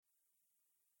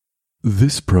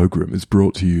This program is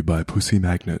brought to you by Pussy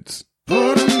Magnets.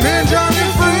 Put a midge on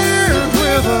your friends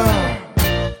with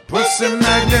a pussy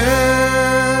magnet.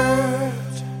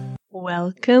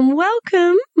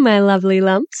 Welcome, my lovely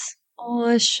lumps.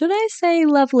 Or should I say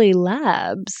lovely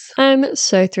labs? I'm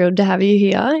so thrilled to have you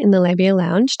here in the Labia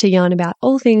Lounge to yarn about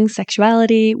all things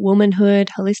sexuality, womanhood,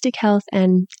 holistic health,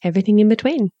 and everything in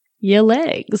between. Your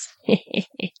legs.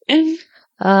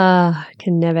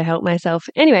 Can never help myself.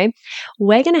 Anyway,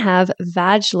 we're going to have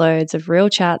vag loads of real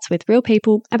chats with real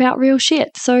people about real shit.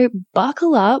 So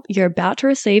buckle up. You're about to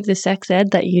receive the sex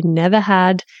ed that you never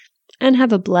had and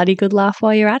have a bloody good laugh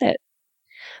while you're at it.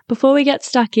 Before we get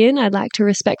stuck in, I'd like to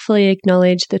respectfully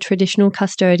acknowledge the traditional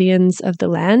custodians of the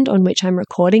land on which I'm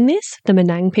recording this, the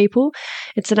Menang people.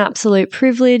 It's an absolute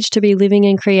privilege to be living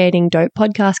and creating dope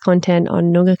podcast content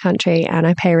on Noongar country, and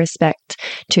I pay respect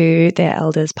to their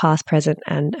elders past, present,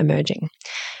 and emerging.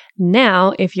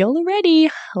 Now, if you're all ready,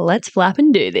 let's flap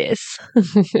and do this.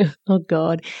 Oh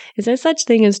God, is there such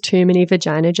thing as too many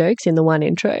vagina jokes in the one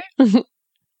intro?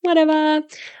 Whatever,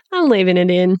 I'm leaving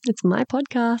it in. It's my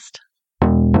podcast.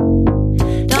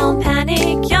 Don't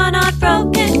panic, you're not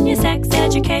broken. Your sex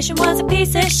education was a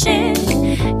piece of shit.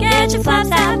 Get your flaps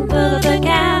out and pull up the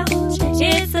couch.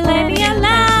 It's the Labia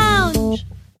Lounge.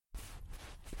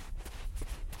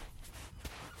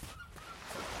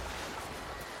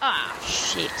 Ah,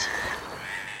 shit.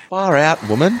 Far out,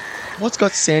 woman. What's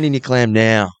got sand in your clam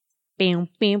now? Pew,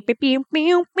 pew, pew, pew,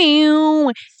 pew,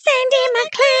 pew. Sand in my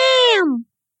clam.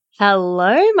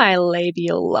 Hello, my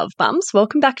labial love bumps.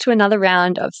 Welcome back to another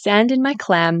round of Sand in My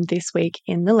Clam this week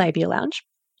in the Labia Lounge.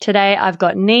 Today I've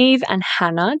got Neve and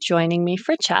Hannah joining me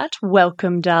for a chat.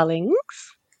 Welcome, darlings.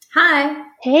 Hi.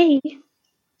 Hey.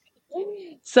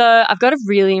 So I've got a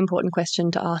really important question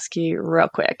to ask you real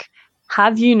quick.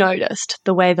 Have you noticed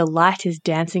the way the light is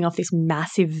dancing off this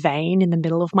massive vein in the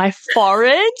middle of my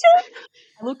forehead?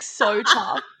 I look so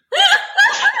tough.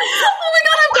 Oh my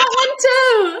God, I've got one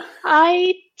too.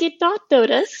 I did not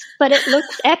notice, but it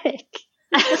looks epic.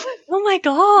 Oh my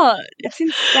God, it's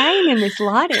insane in this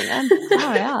lighting. I'm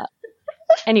far out.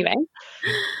 Anyway,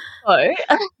 so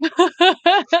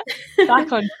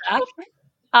back on track.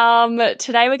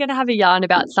 Today we're going to have a yarn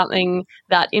about something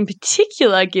that in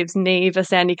particular gives Neve a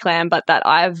sandy clam, but that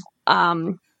I've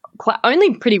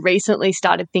only pretty recently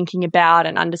started thinking about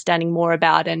and understanding more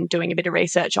about and doing a bit of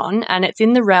research on. And it's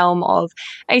in the realm of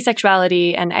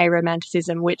asexuality and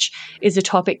aromanticism, which is a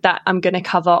topic that I'm going to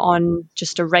cover on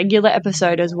just a regular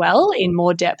episode as well in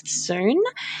more depth soon.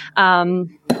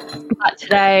 But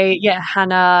today,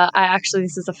 Hannah,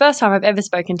 this is the first time I've ever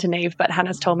spoken to Neve, but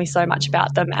Hannah's told me so much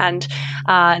about them. And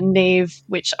Neve,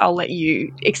 which I'll let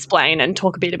you explain and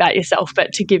talk a bit about yourself,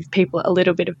 but to give people a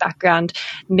little bit of background,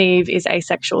 Neve is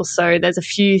asexual. So there's a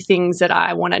few things that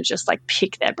I want to just like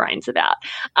pick their brains about.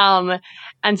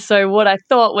 And so what I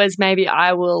thought was maybe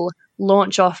I will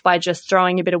launch off by just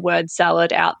throwing a bit of word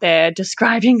salad out there,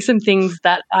 describing some things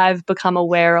that I've become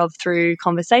aware of through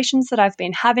conversations that I've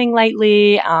been having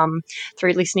lately,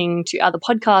 through listening to other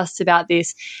podcasts about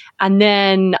this. And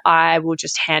then I will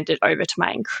just hand it over to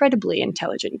my incredibly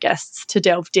intelligent guests to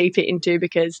delve deeper into,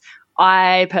 because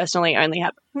I personally only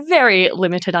have very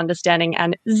limited understanding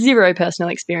and zero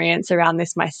personal experience around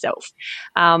this myself.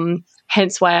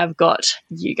 Hence why I've got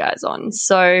you guys on.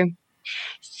 So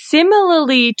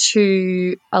similarly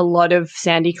to a lot of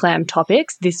sandy clam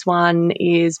topics, this one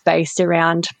is based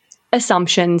around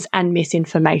assumptions and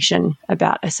misinformation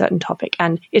about a certain topic.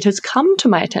 And it has come to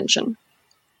my attention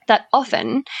that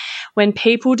often when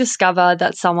people discover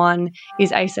that someone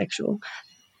is asexual,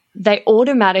 they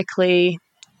automatically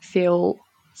feel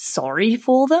sorry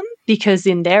for them, because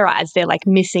in their eyes they're like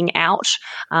missing out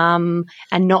and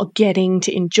not getting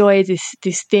to enjoy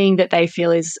this thing that they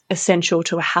feel is essential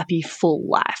to a happy full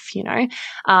life.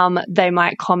 They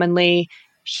might commonly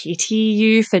pity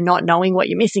you for not knowing what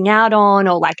you're missing out on,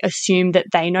 or like assume that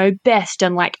they know best,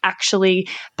 and like actually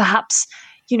perhaps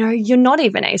you're not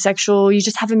even asexual, you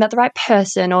just haven't met the right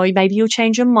person, or maybe you'll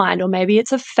change your mind, or maybe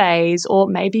it's a phase, or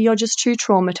maybe you're just too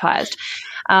traumatized.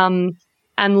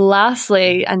 And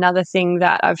lastly, another thing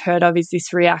that I've heard of is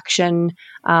this reaction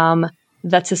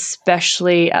that's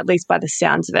especially, at least by the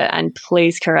sounds of it, and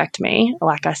please correct me,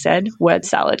 like I said, word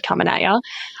salad coming at you,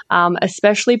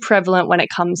 especially prevalent when it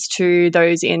comes to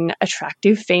those in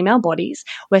attractive female bodies,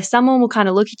 where someone will kind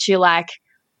of look at you like,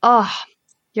 oh,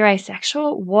 you're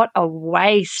asexual? What a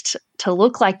waste to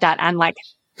look like that, and like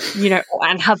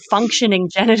and have functioning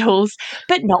genitals,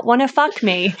 but not want to fuck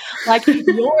me. Like,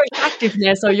 your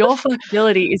attractiveness or your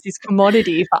fuckability is this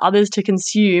commodity for others to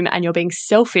consume, and you're being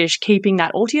selfish, keeping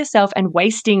that all to yourself and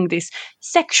wasting this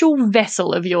sexual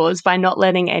vessel of yours by not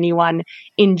letting anyone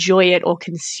enjoy it or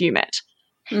consume it.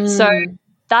 So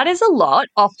that is a lot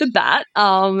off the bat,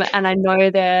 and I know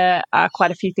there are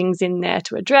quite a few things in there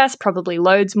to address, probably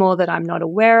loads more that I'm not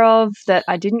aware of that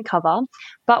I didn't cover.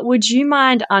 But would you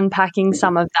mind unpacking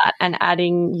some of that and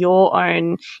adding your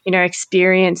own,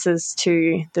 experiences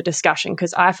to the discussion?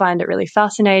 Because I find it really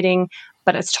fascinating,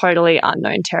 but it's totally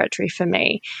unknown territory for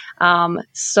me.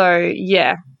 So,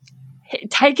 yeah,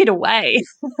 take it away.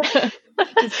 Does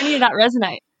any of that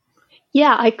resonate?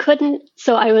 Yeah, I couldn't.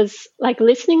 So I was like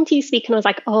listening to you speak and I was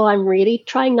like, oh, I'm really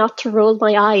trying not to roll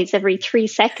my eyes every 3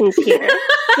 seconds here.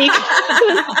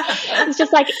 It's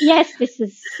just like, yes, this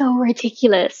is so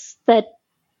ridiculous that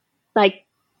like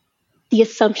the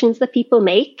assumptions that people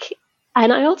make.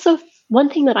 And I also, one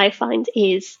thing that I find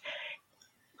is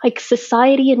like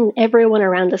society and everyone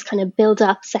around us kind of build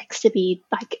up sex to be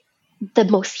like the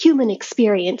most human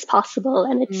experience possible,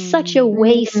 and it's such a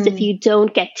waste if you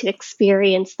don't get to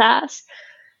experience that.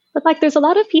 But like there's a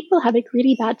lot of people having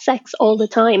really bad sex all the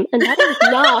time, and that is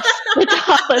not the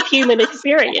top of human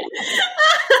experience.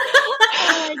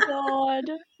 Oh my god,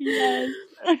 yes.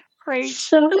 Preach.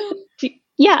 So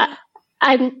yeah,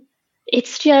 and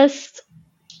it's just,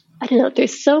 I don't know,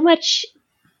 there's so much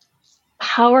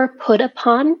power put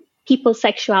upon people's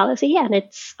sexuality, and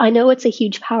I know it's a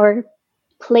huge power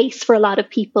place for a lot of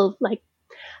people. Like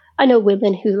I know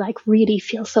women who like really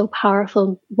feel so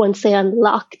powerful once they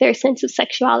unlock their sense of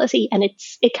sexuality, and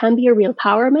it can be a real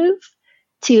power move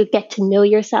to get to know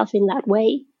yourself in that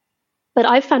way. But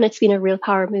I've found it's been a real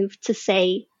power move to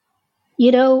say,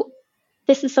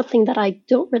 this is something that I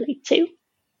don't relate to.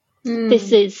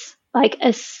 This is like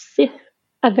a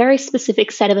very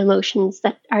specific set of emotions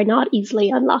that are not easily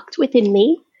unlocked within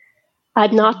me.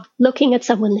 I'm not looking at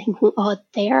someone thinking, oh,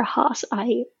 they're hot,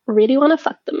 I really want to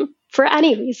fuck them for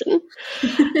any reason.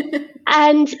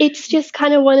 And it's just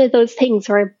kind of one of those things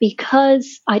where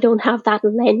because I don't have that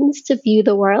lens to view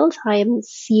the world, I am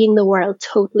seeing the world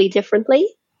totally differently.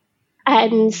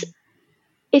 And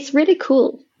it's really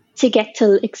cool to get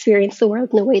to experience the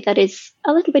world in a way that is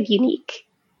a little bit unique.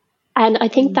 And I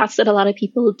think that's what a lot of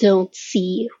people don't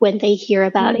see when they hear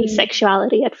about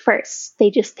asexuality at first. They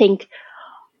just think,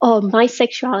 oh, my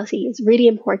sexuality is really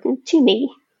important to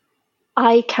me.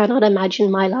 I cannot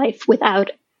imagine my life without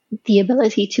the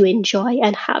ability to enjoy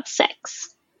and have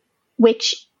sex,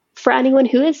 which for anyone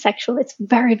who is sexual, it's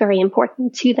very, very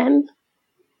important to them.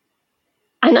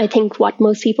 And I think what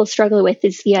most people struggle with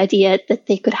is the idea that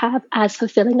they could have as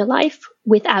fulfilling a life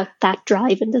without that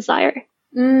drive and desire.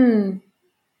 And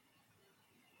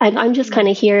I'm just kind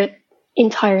of here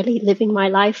entirely living my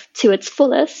life to its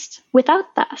fullest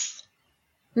without that.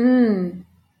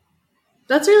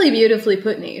 That's really beautifully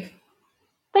put, Neve.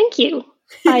 Thank you.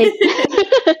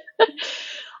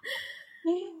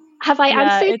 Have I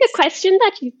answered the question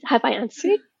have I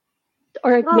answered?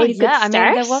 Or maybe I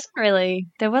mean,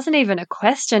 there wasn't even a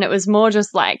question. It was more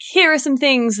just like, here are some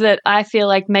things that I feel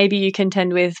like maybe you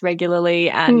contend with regularly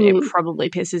and it probably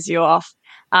pisses you off.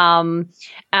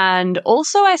 And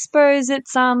also I suppose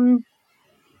it's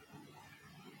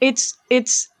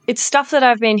stuff that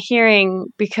I've been hearing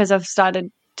because I've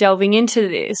started delving into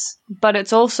this, but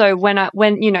it's also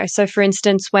so for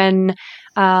instance, when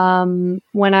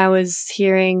I was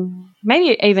hearing,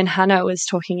 maybe even Hannah was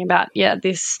talking about,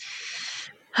 this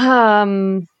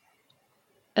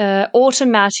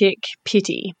automatic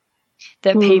pity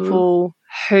that people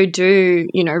who do,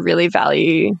 really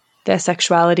value their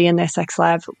sexuality and their sex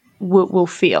life will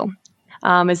feel,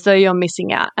 as though you're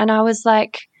missing out. And I was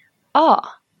like, oh,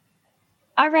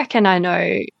 I reckon I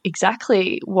know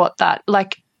exactly what that,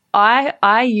 like,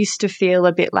 I used to feel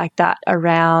a bit like that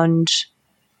around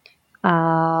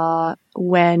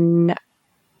when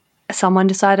someone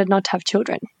decided not to have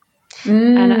children.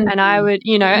 And I would,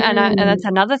 and that's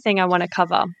another thing I want to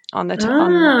cover on the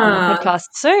podcast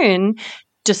soon,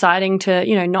 deciding to,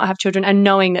 not have children and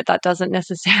knowing that doesn't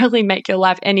necessarily make your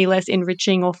life any less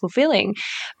enriching or fulfilling.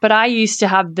 But I used to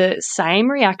have the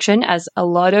same reaction as a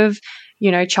lot of,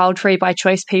 child-free by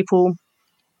choice people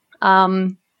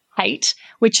hate,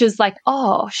 which is like,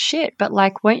 oh shit, but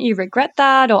like, won't you regret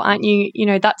that? Or aren't you,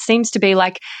 that seems to be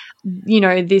like,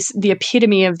 the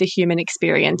epitome of the human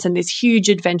experience and this huge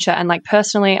adventure. And like,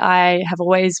 personally, I have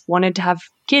always wanted to have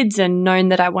kids and known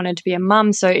that I wanted to be a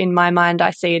mum. So in my mind,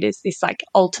 I see it as this like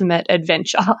ultimate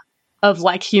adventure of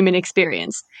like human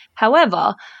experience.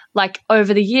 However, like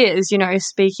over the years,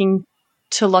 speaking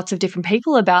to lots of different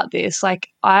people about this, like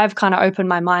I've kind of opened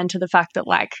my mind to the fact that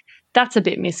like that's a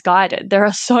bit misguided. There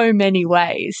are so many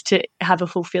ways to have a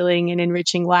fulfilling and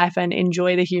enriching life and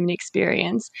enjoy the human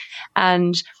experience.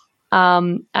 And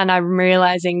I'm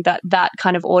realizing that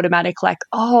kind of automatic, like,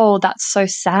 oh, that's so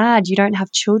sad you don't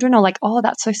have children, or like, oh,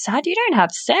 that's so sad you don't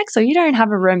have sex, or you don't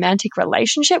have a romantic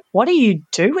relationship. What do you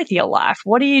do with your life?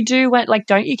 What do you do when, like,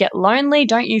 don't you get lonely?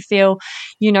 Don't you feel,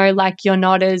 like you're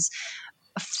not as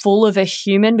full of a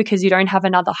human because you don't have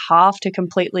another half to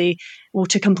complete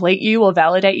you or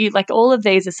validate you? Like all of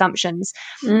these assumptions.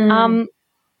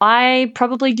 I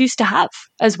probably used to have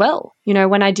as well,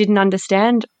 when I didn't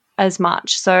understand as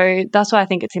much. So that's why I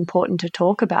think it's important to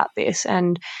talk about this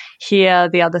and hear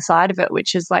the other side of it,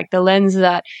 which is like the lens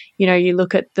that, you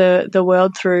look at the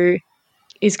world through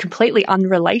is completely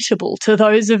unrelatable to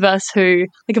those of us who,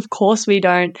 like, of course we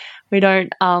don't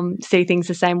see things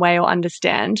the same way or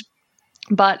understand.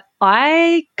 But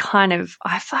I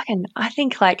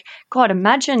think like, God,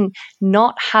 imagine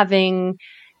not having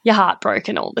your heart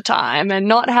broken all the time and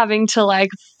not having to like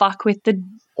fuck with the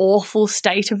awful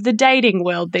state of the dating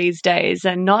world these days,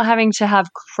 and not having to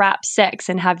have crap sex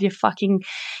and have your fucking,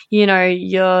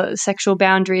 your sexual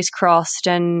boundaries crossed.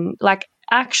 And like,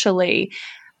 actually,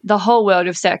 the whole world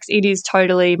of sex, it is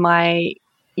totally my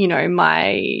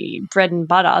bread and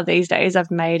butter these days.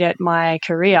 I've made it my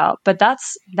career, but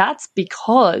that's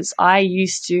because I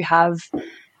used to have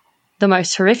the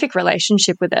most horrific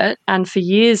relationship with it. And for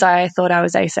years I thought I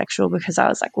was asexual because I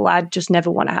was like, well, I just never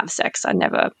want to have sex.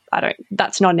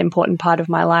 That's not an important part of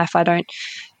my life. I don't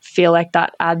feel like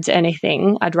that adds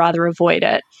anything. I'd rather avoid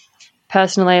it.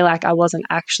 Personally, like, I wasn't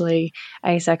actually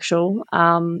asexual.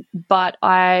 But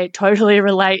I totally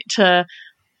relate to,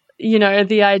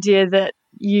 the idea that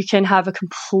you can have a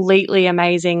completely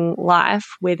amazing life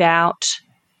without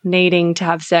needing to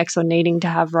have sex or needing to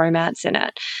have romance in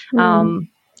it.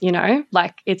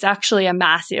 Like, it's actually a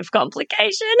massive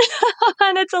complication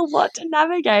and it's a lot to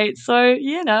navigate. So,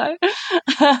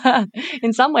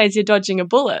 in some ways you're dodging a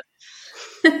bullet.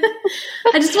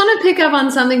 I just want to pick up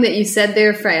on something that you said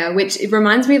there, Freya, which it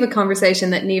reminds me of a conversation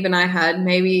that Neve and I had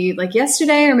maybe like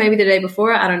yesterday or maybe the day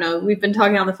before. I don't know. We've been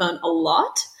talking on the phone a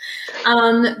lot.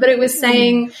 But it was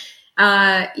saying,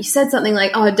 you said something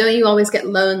like, oh, don't you always get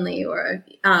lonely, or,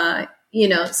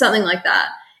 something like that.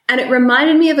 And it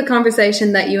reminded me of a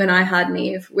conversation that you and I had,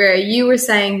 Neve, where you were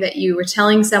saying that you were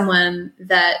telling someone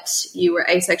that you were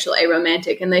asexual,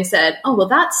 aromantic, and they said, oh, well,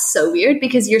 that's so weird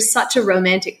because you're such a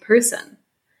romantic person.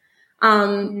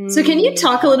 So can you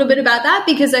talk a little bit about that?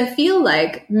 Because I feel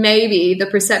like maybe the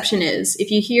perception is,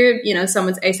 if you hear,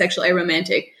 someone's asexual,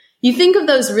 aromantic, you think of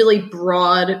those really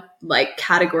broad, like,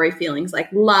 category feelings like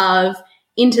love,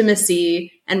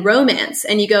 intimacy, and romance.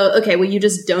 And you go, okay, well, you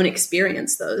just don't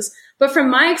experience those. But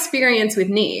from my experience with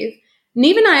Neve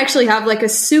and I actually have like a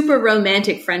super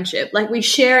romantic friendship. Like, we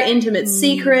share intimate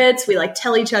secrets. We like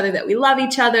tell each other that we love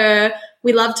each other.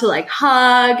 We love to like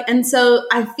hug. And so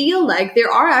I feel like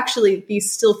there are actually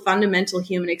these still fundamental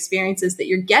human experiences that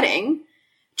you're getting,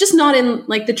 just not in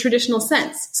like the traditional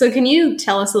sense. So can you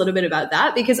tell us a little bit about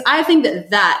that? Because I think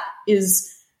that is,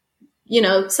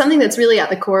 something that's really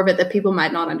at the core of it that people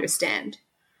might not understand.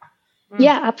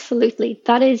 Yeah, absolutely.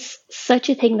 That is such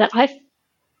a thing that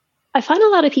I find a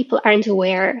lot of people aren't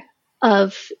aware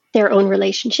of their own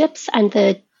relationships and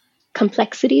the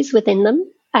complexities within them.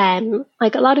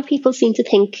 Like, a lot of people seem to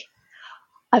think,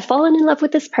 I've fallen in love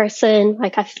with this person,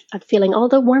 like I'm feeling all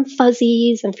the warm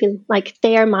fuzzies and feel like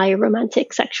they are my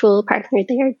romantic sexual partner.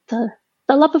 They are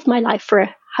the love of my life for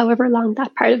however long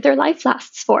that part of their life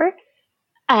lasts for.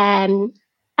 And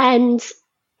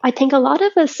I think a lot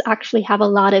of us actually have a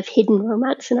lot of hidden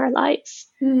romance in our lives.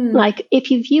 Like,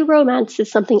 if you view romance as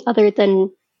something other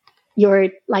than your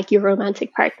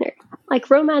romantic partner, like,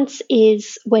 romance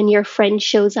is when your friend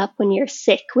shows up when you're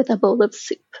sick with a bowl of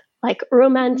soup. Like,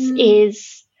 romance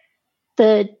is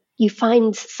you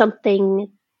find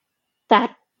something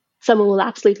that someone will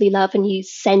absolutely love and you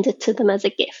send it to them as a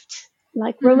gift.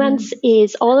 Like, romance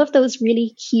is all of those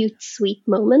really cute, sweet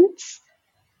moments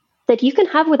that you can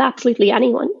have with absolutely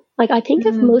anyone. Like, I think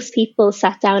if most people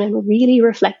sat down and really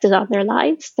reflected on their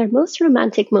lives, their most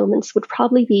romantic moments would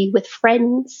probably be with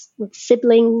friends, with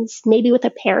siblings, maybe with a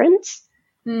parent.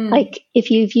 Like, if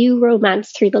you view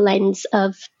romance through the lens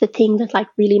of the thing that like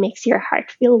really makes your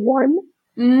heart feel warm,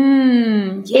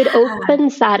 it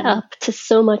opens that up to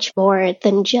so much more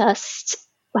than just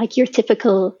like your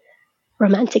typical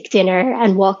romantic dinner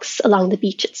and walks along the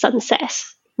beach at sunset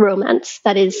romance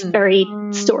that is very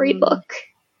storybook.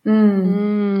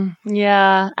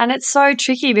 Yeah. And it's so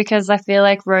tricky because I feel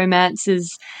like romance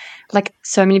is like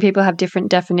so many people have different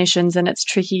definitions and it's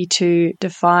tricky to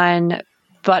define,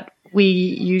 but we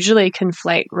usually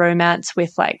conflate romance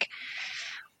with like,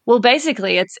 well,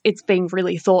 basically it's being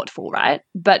really thoughtful, right?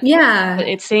 But Yeah.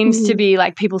 it seems to be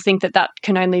like people think that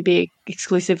can only be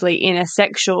exclusively in a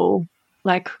sexual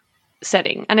like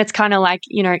setting. And it's kind of like,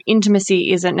 you know,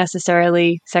 intimacy isn't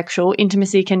necessarily sexual.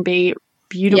 Intimacy can be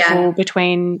beautiful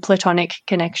between platonic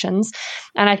connections.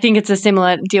 And I think it's a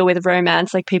similar deal with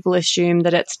romance. Like people assume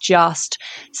that it's just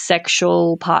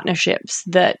sexual partnerships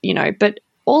that, you know, but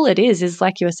all it is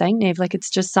like you were saying, Neve, like it's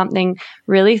just something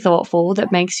really thoughtful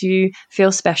that makes you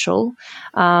feel special,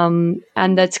 and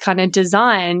that's kind of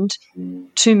designed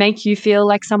to make you feel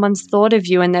like someone's thought of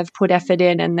you and they've put effort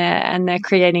in and they're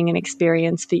creating an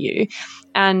experience for you.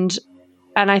 And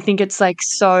I think it's like,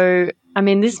 so, I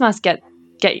mean, this must get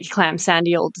you clam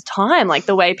sandy all the time, like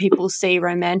the way people see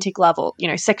romantic love, or, you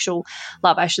know, sexual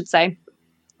love, I should say,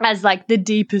 as like the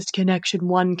deepest connection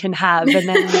one can have, and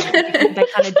then they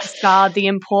kind of discard the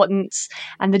importance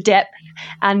and the depth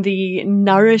and the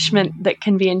nourishment that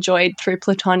can be enjoyed through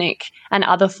platonic and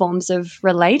other forms of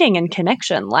relating and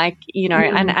connection. Like, you know,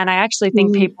 and I actually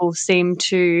think people seem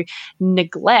to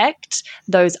neglect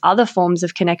those other forms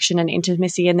of connection and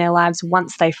intimacy in their lives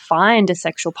once they find a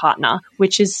sexual partner,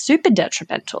 which is super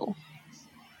detrimental.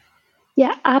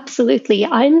 Yeah, absolutely.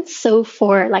 I'm so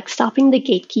for like stopping the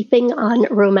gatekeeping on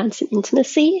romance and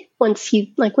intimacy. Once you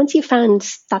found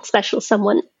that special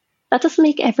someone, that doesn't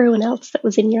make everyone else that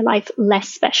was in your life less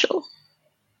special.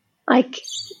 Like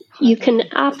you can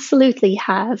absolutely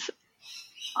have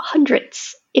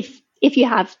hundreds if you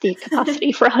have the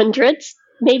capacity for hundreds.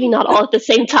 Maybe not all at the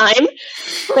same time,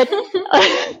 but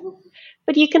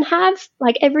you can have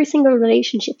like every single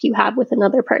relationship you have with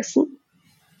another person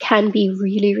can be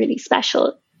really, really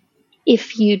special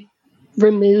if you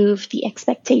remove the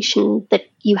expectation that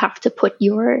you have to put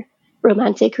your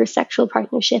romantic or sexual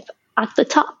partnership at the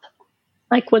top.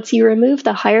 Like once you remove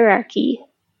the hierarchy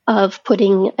of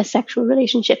putting a sexual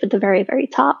relationship at the very, very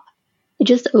top, it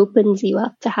just opens you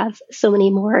up to have so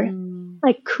many more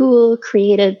like cool,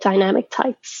 creative, dynamic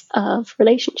types of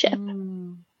relationship.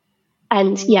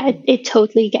 And yeah, it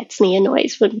totally gets me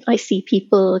annoyed when I see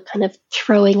people kind of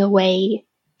throwing away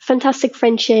fantastic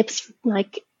friendships,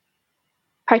 like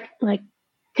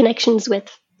connections with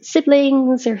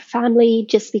siblings or family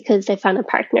just because they found a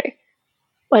partner.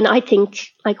 When I think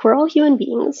like we're all human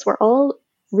beings, we're all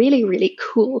really, really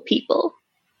cool people.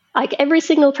 Like every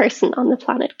single person on the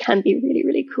planet can be really,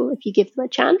 really cool if you give them a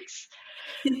chance.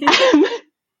 And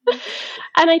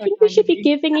I think we should be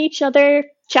giving each other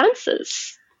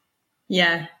chances.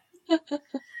 Yeah.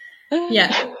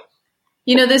 Yeah.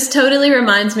 You know, this totally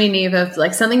reminds me, Neve, of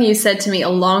like something you said to me a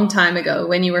long time ago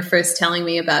when you were first telling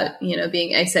me about, you know,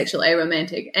 being asexual,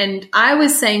 aromantic. And I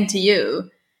was saying to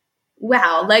you,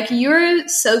 wow, like you're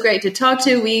so great to talk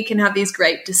to. We can have these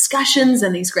great discussions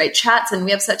and these great chats and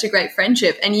we have such a great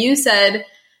friendship. And you said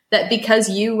that because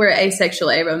you were asexual,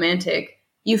 aromantic,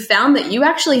 you found that you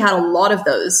actually had a lot of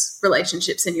those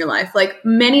relationships in your life. Like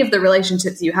many of the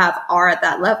relationships you have are at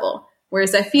that level.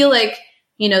 Whereas I feel like,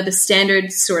 you know, the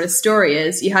standard sort of story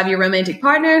is you have your romantic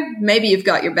partner, maybe you've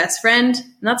got your best friend, and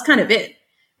that's kind of it.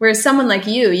 Whereas someone like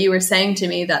you were saying to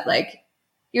me that like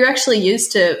you're actually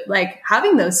used to like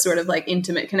having those sort of like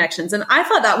intimate connections. And I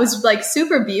thought that was like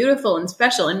super beautiful and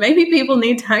special. And maybe people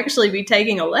need to actually be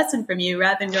taking a lesson from you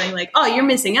rather than going like, oh, you're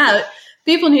missing out.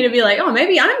 People need to be like, oh,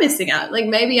 maybe I'm missing out. Like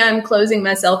maybe I'm closing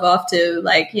myself off to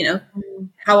like, you know,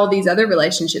 how all these other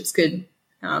relationships could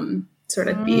sort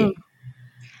of be.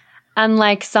 And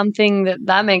like something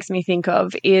that makes me think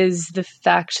of is the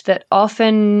fact that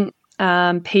often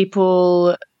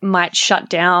people might shut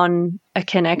down a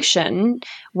connection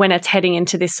when it's heading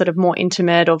into this sort of more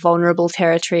intimate or vulnerable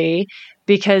territory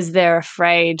because they're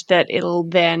afraid that it'll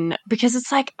then, because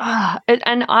it's like,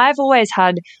 and I've always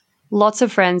had lots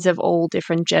of friends of all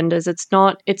different genders. It's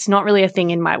not really a thing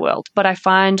in my world, but I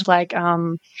find like,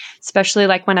 especially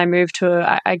like when I moved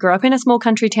I grew up in a small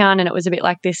country town and it was a bit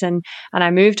like this. And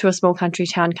I moved to a small country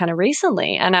town kind of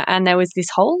recently. And there was this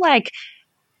whole like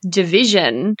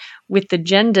division with the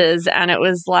genders. And it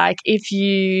was like, if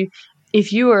you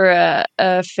were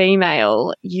a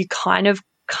female, you kind of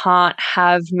can't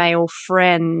have male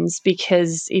friends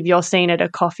because if you're seen at a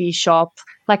coffee shop,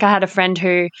 like I had a friend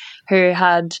who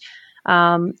had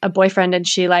a boyfriend and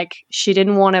she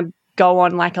didn't want to go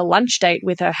on like a lunch date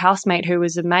with her housemate who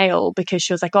was a male because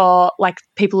she was like, oh, like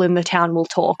people in the town will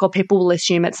talk or people will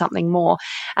assume it's something more.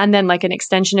 And then like an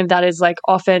extension of that is like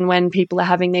often when people are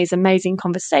having these amazing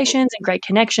conversations and great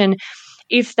connection,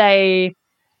 if they,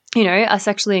 you know, are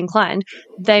sexually inclined,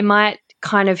 they might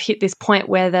kind of hit this point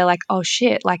where they're like, oh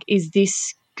shit, like, is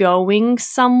this going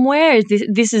somewhere? Is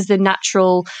this is the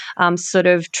natural sort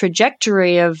of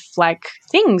trajectory of like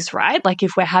things, right? Like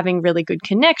if we're having really good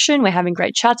connection, we're having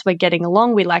great chats, we're getting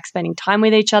along, we like spending time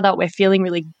with each other, we're feeling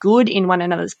really good in one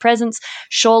another's presence,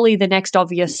 surely the next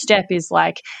obvious step is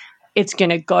like it's going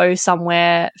to go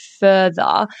somewhere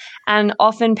further. And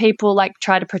often people like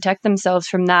try to protect themselves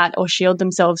from that or shield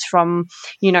themselves from,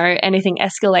 you know, anything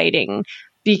escalating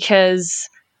because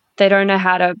they don't know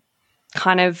how to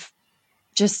kind of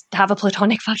just have a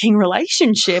platonic fucking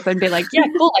relationship and be like, yeah,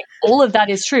 cool, like all of that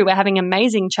is true. We're having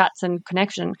amazing chats and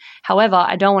connection. However,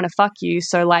 I don't want to fuck you.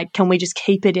 So like, can we just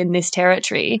keep it in this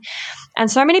territory? And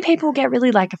so many people get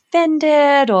really like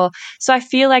offended or so I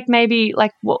feel like maybe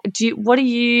like what do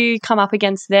you come up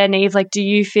against there, Neve? Like, do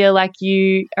you feel like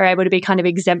you are able to be kind of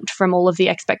exempt from all of the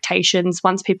expectations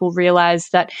once people realize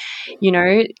that, you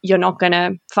know, you're not going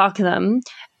to fuck them?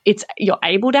 You're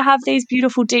able to have these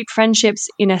beautiful deep friendships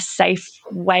in a safe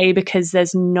way because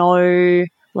there's no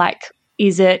like,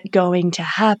 is it going to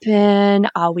happen?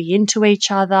 Are we into each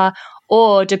other?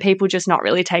 Or do people just not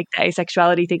really take the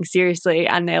asexuality thing seriously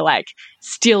and they're like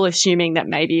still assuming that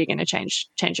maybe you're going to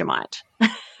change your mind?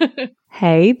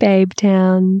 Hey, Babe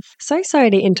Towns. So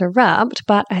sorry to interrupt,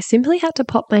 but I simply had to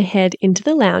pop my head into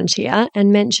the lounge here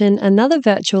and mention another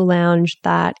virtual lounge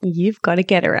that you've got to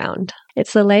get around.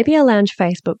 It's the Labia Lounge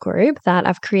Facebook group that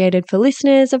I've created for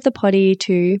listeners of the potty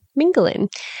to mingle in.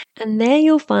 And there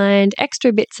you'll find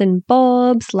extra bits and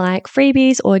bobs like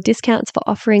freebies or discounts for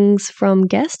offerings from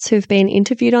guests who've been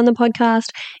interviewed on the podcast,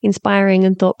 inspiring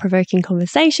and thought-provoking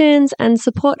conversations, and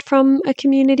support from a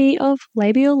community of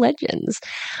labial legends.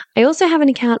 I also have an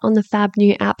account on the fab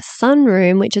new app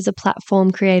Sunroom, which is a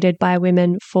platform created by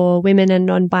women for women and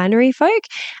non-binary folk,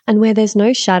 and where there's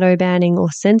no shadow banning or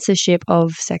censorship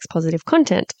of sex-positive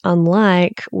content,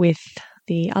 unlike with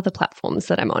the other platforms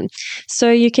that I'm on.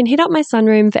 So you can hit up my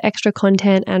Sunroom for extra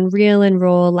content and real and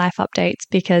raw life updates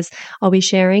because I'll be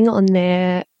sharing on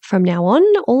there from now on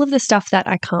all of the stuff that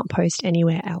I can't post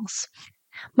anywhere else.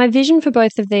 My vision for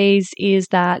both of these is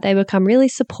that they become really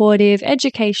supportive,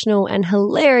 educational, and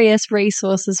hilarious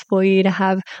resources for you to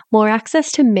have more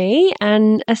access to me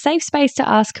and a safe space to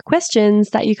ask questions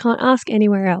that you can't ask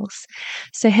anywhere else.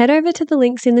 So head over to the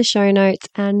links in the show notes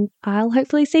and I'll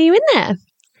hopefully see you in there.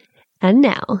 And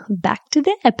now, back to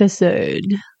the episode.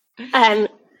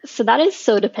 So that is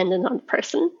so dependent on the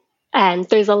person. And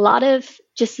there's a lot of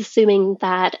just assuming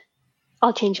that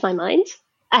I'll change my mind.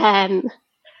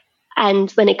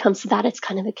 And when it comes to that, it's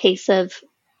kind of a case of,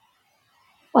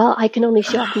 well, I can only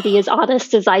show up and be as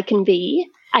honest as I can be.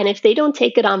 And if they don't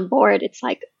take it on board, it's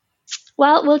like,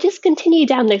 well, we'll just continue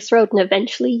down this road and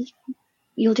eventually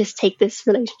you'll just take this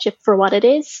relationship for what it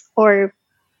is, or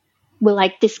we'll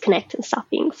like disconnect and stop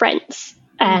being friends.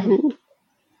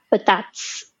 But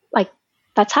that's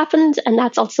happened and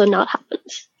that's also not happened.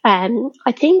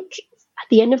 I think at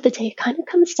the end of the day, it kind of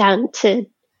comes down to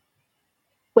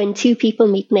when two people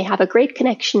meet and they have a great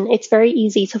connection, it's very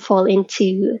easy to fall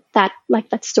into that, like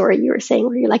that story you were saying,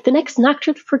 where you're like, the next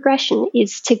natural progression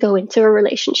is to go into a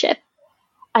relationship.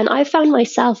 And I found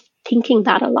myself thinking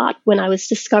that a lot when I was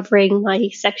discovering my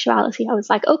sexuality. I was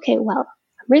like, okay, well,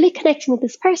 I'm really connecting with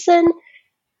this person.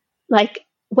 Like,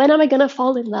 when am I going to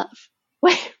fall in love?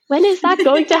 When is that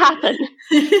going to happen?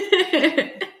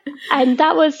 And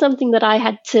that was something that I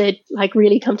had to like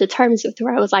really come to terms with,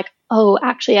 where I was like, oh,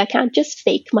 actually, I can't just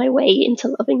fake my way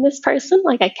into loving this person.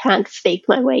 Like, I can't fake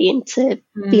my way into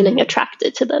feeling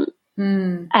attracted to them.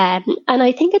 And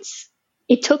I think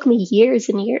it took me years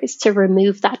and years to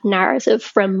remove that narrative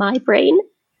from my brain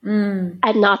and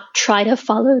not try to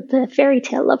follow the fairy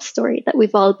tale love story that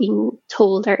we've all been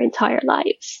told our entire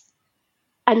lives.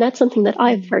 And that's something that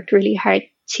I've worked really hard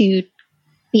to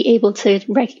be able to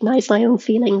recognize my own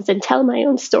feelings and tell my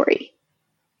own story.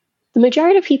 The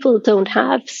majority of people don't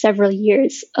have several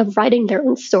years of writing their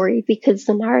own story because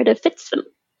the narrative fits them.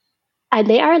 And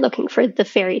they are looking for the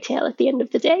fairy tale at the end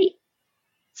of the day.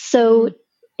 So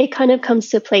it kind of comes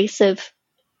to a place of,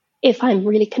 if I'm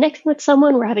really connecting with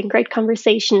someone, we're having great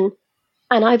conversation,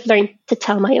 and I've learned to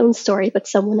tell my own story, but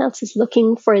someone else is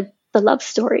looking for the love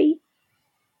story,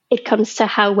 it comes to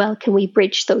how well can we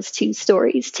bridge those two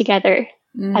stories together.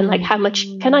 And like, how much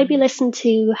can I be listened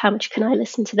to? How much can I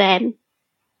listen to them?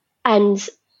 And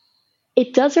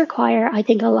it does require, I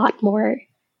think, a lot more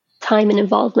time and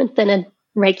involvement than a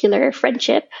regular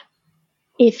friendship.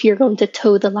 If you're going to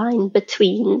toe the line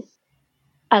between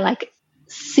a like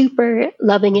super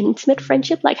loving and intimate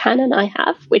friendship like Hannah and I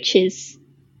have, which is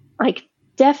like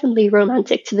definitely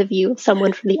romantic to the view of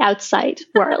someone from the outside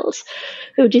world,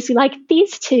 who would just be like,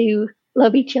 these two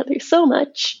love each other so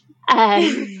much.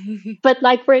 But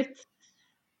like we're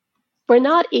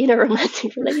not in a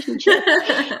romantic relationship.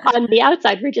 On the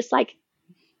outside, we're just like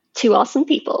two awesome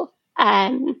people.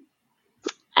 And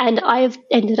I've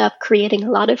ended up creating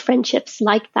a lot of friendships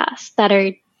like that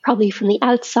are probably from the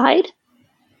outside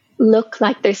look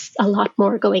like there's a lot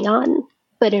more going on.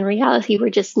 But in reality, we're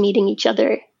just meeting each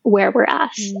other where we're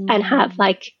at and have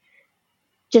like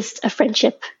just a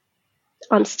friendship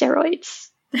on steroids.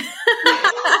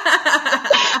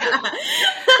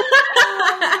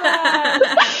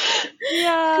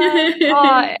 Yeah.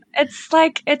 Oh,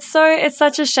 it's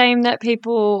such a shame that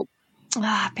people they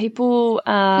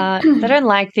don't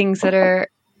like things that are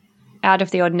out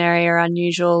of the ordinary or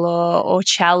unusual or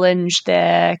challenge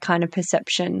their kind of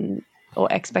perception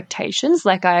or expectations.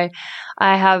 Like I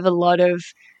have a lot of,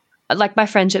 like, my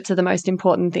friendships are the most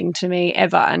important thing to me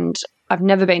ever, and I've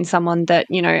never been someone that,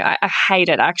 you know, I hate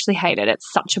it. I actually hate it.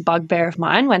 It's such a bugbear of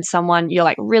mine when you're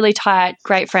like really tight,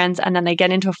 great friends, and then they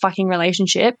get into a fucking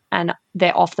relationship and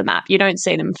they're off the map. You don't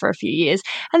see them for a few years.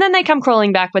 And then they come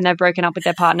crawling back when they've broken up with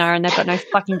their partner and they've got no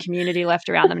fucking community left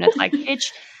around them. And it's like,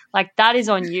 bitch, like, that is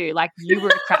on you. Like, you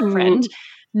were a crap friend.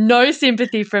 No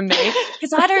sympathy from me,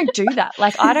 because I don't do that.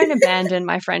 Like, I don't abandon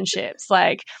my friendships.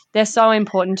 Like, they're so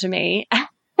important to me.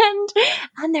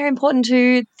 And they're important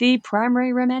to the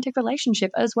primary romantic relationship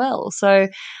as well. So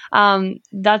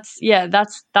that's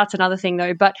another thing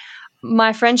though. But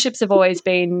my friendships have always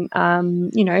been,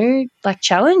 you know, like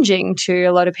challenging to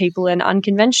a lot of people and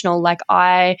unconventional. Like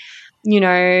I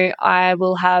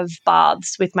will have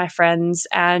baths with my friends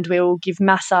and we'll give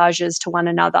massages to one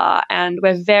another, and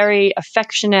we're very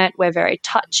affectionate, we're very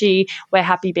touchy, we're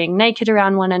happy being naked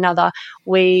around one another.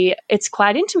 It's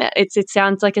quite intimate. It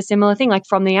sounds like a similar thing. Like,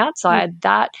 from the outside,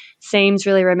 that seems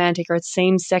really romantic, or it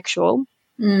seems sexual.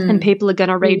 And people are going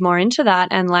to read more into that.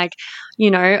 And, like, you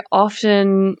know,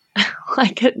 often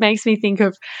like, it makes me think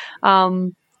of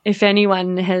if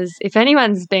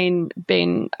anyone's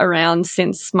been around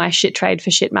since my shit trade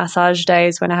for shit massage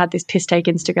days, when I had this piss take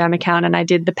Instagram account and I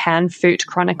did the Pan Foot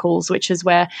Chronicles, which is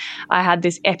where I had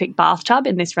this epic bathtub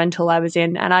in this rental I was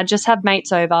in, and I'd just have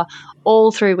mates over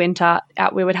all through winter.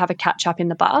 We would have a catch up in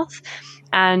the bath,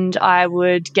 and I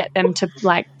would get them to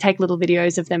like take little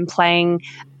videos of them playing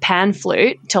pan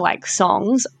flute to like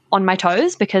songs on my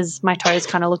toes, because my toes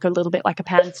kind of look a little bit like a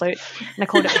pan flute, and I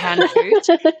called it pan flute.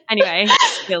 Anyway,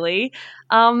 silly.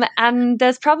 And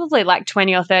there's probably like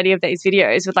 20 or 30 of these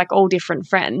videos with like all different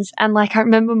friends. And like, I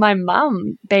remember my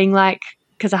mum being like,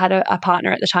 because I had a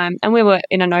partner at the time and we were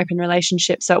in an open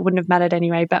relationship, so it wouldn't have mattered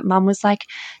anyway. But mum was like,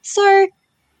 so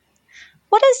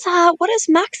what does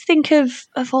Max think of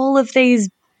all of these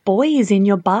boys in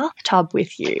your bathtub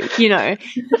with you, you know?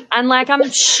 And like, I'm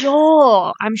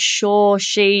sure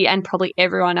she and probably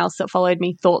everyone else that followed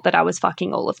me thought that I was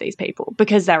fucking all of these people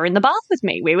because they were in the bath with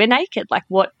me. We were naked. Like,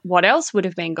 what else would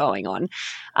have been going on?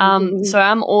 So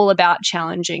I'm all about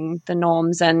challenging the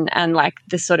norms and like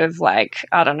the sort of like,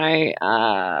 I don't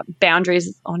know,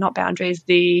 boundaries, or not boundaries,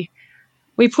 we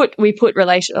put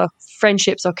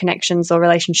friendships or connections or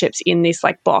relationships in this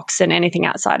like box, and anything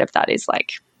outside of that is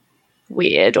like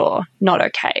weird or not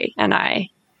okay. And I'm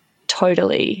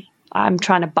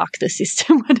trying to buck the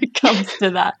system when it comes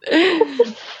to that.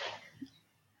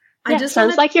 I just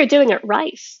sounds like you're doing it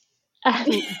right.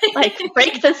 Like,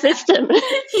 break the system.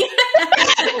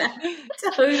 Yeah,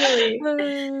 totally.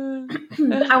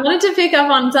 I wanted to pick up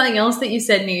on something else that you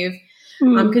said, Neve,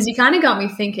 because you kind of got me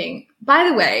thinking. By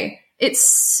the way, it's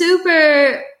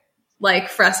super like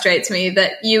frustrates me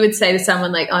that you would say to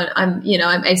someone like, I'm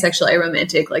asexual,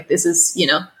 aromantic, like this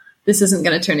isn't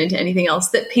going to turn into anything else,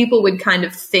 that people would kind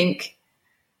of think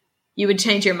you would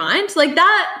change your mind. Like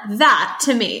that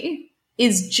to me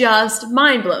is just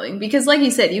mind blowing, because like you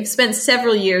said, you've spent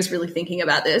several years really thinking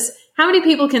about this. How many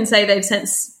people can say they've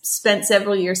spent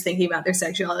several years thinking about their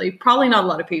sexuality? Probably not a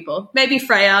lot of people. Maybe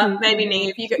Freya, maybe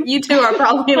Neve. You two are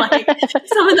probably like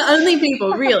some of the only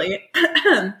people, really.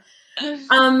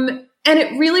 And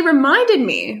it really reminded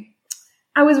me,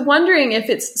 I was wondering if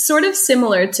it's sort of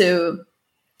similar to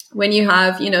when you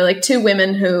have, you know, like two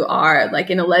women who are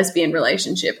like in a lesbian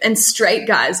relationship, and straight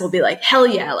guys will be like, hell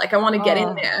yeah, like I want to get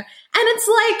in there. And it's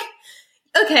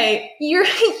like, okay, you're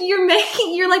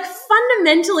like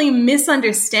fundamentally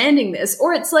misunderstanding this.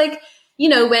 Or it's like, you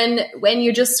know, when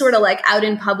you're just sort of like out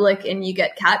in public and you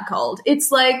get catcalled,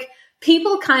 it's like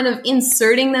people kind of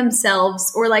inserting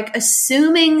themselves or like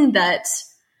assuming that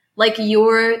like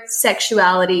your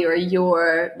sexuality or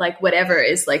your like whatever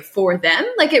is like for them.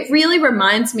 Like, it really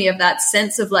reminds me of that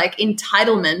sense of like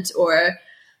entitlement, or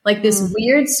like this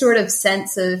weird sort of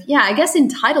sense of, I guess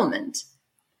entitlement.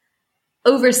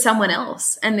 over someone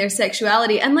else and their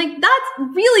sexuality. And like, that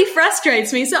really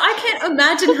frustrates me. So I can't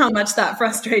imagine how much that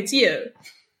frustrates you.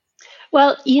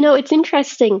 Well, you know, it's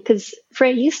interesting because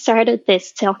Freya, you started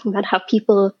this talking about how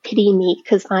people pity me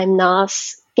because I'm not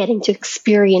getting to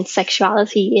experience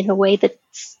sexuality in a way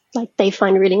that's like they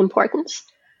find really important.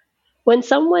 When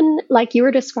someone like you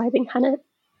were describing, Hannah,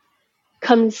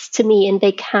 comes to me and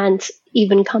they can't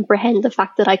even comprehend the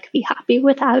fact that I could be happy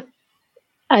without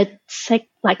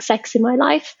sex in my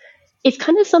life, it's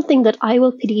kind of something that I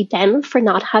will pity them for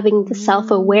not having the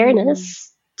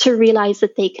self-awareness to realize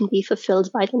that they can be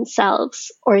fulfilled by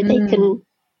themselves, or they can,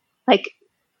 like,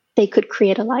 they could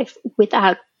create a life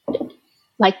without,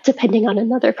 like, depending on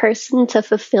another person to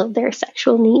fulfill their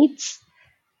sexual needs.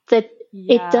 That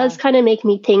it does kind of make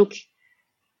me think,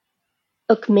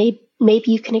 look,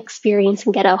 maybe you can experience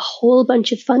and get a whole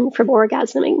bunch of fun from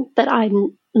orgasming that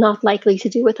I'm not likely to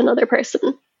do with another person.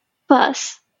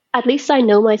 But at least I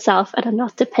know myself and I'm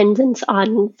not dependent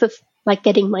on like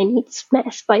getting my needs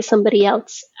met by somebody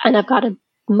else. And I've got a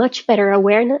much better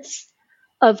awareness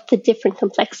of the different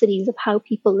complexities of how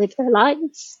people live their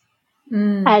lives.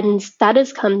 And that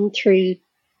has come through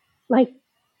like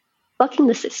bucking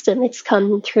the system. It's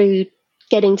come through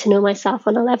getting to know myself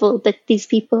on a level that these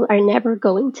people are never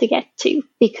going to get to,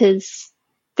 because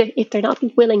if they're not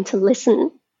willing to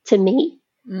listen to me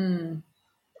and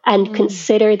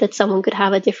consider that someone could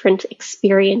have a different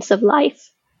experience of life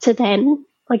to them,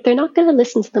 like, they're not going to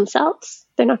listen to themselves.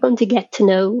 They're not going to get to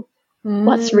know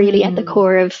what's really at the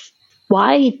core of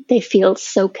why they feel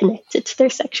so connected to their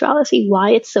sexuality,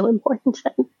 why it's so important to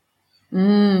them.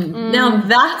 Now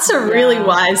that's a really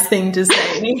wise thing to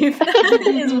say, Neve. That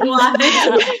is wise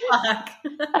as fuck.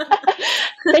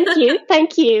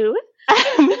 Thank you.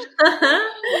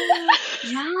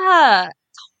 Yeah,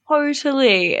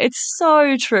 totally. It's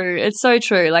so true. It's so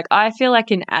true. Like, I feel like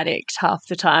an addict half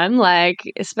the time, like,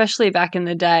 especially back in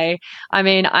the day. I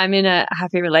mean, I'm in a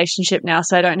happy relationship now,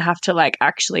 so I don't have to like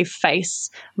actually face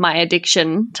my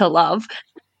addiction to love.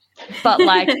 But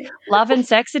like love and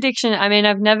sex addiction, I mean,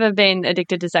 I've never been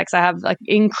addicted to sex. I have like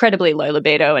incredibly low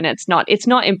libido, and it's not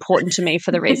important to me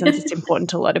for the reasons it's important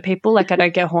to a lot of people. Like, I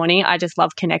don't get horny. I just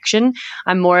love connection.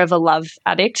 I'm more of a love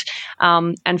addict.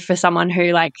 And for someone who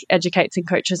like educates and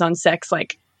coaches on sex,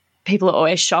 like, people are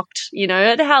always shocked, you know,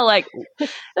 at how like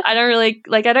I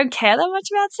don't care that much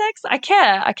about sex. I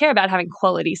care about having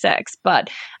quality sex, but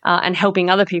and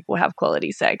helping other people have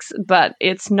quality sex, but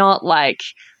it's not like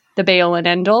the be all and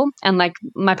end all. And like,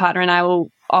 my partner and I will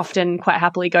often quite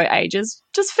happily go ages,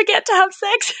 just forget to have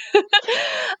sex.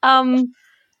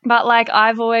 But like,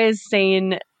 I've always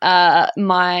seen I've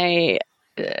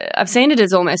seen it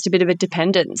as almost a bit of a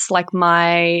dependence, like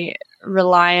my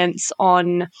reliance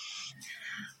on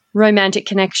romantic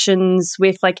connections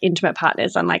with like intimate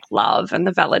partners and like love and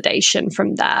the validation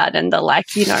from that, and the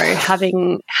like, you know,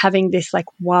 having this like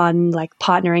one like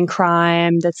partner in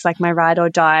crime that's like my ride or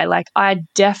die. Like, I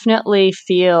definitely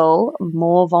feel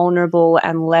more vulnerable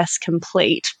and less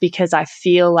complete because I don't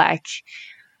feel like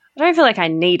I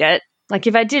need it. Like,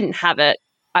 if I didn't have it,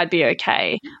 I'd be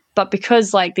okay. But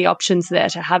because like the option's there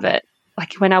to have it,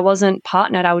 like when I wasn't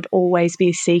partnered, I would always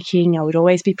be seeking, I would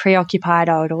always be preoccupied,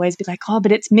 I would always be like, oh,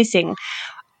 but it's missing.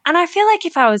 And I feel like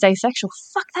if I was asexual,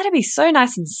 fuck, that'd be so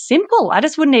nice and simple. I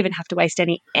just wouldn't even have to waste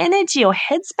any energy or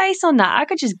headspace on that. I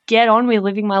could just get on with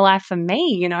living my life for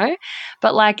me, you know?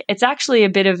 But like, it's actually a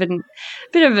bit of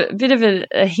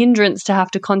a hindrance to have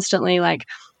to constantly like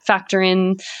factor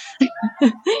in,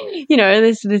 you know,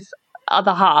 this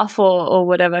other half or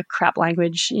whatever crap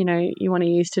language, you know, you want to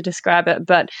use to describe it.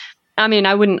 But I mean,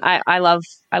 I love,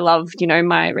 you know,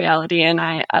 my reality, and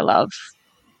I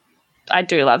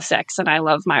do love sex, and I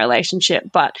love my relationship,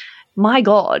 but my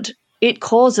God, it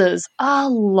causes a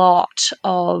lot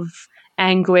of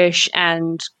anguish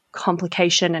and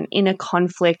complication and inner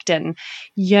conflict and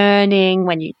yearning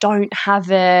when you don't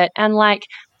have it. And like,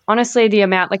 honestly, the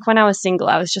amount, like when I was single,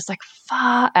 I was just like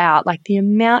far out, like the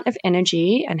amount of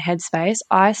energy and headspace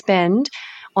I spend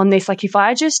on this. Like, if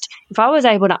I was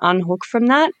able to unhook from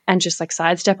that and just like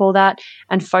sidestep all that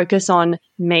and focus on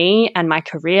me and my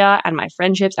career and my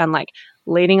friendships and like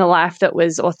leading a life that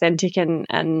was authentic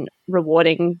and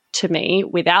rewarding to me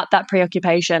without that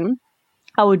preoccupation,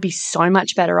 I would be so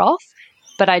much better off.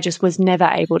 But I just was never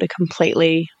able to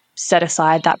completely set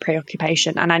aside that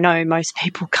preoccupation. And I know most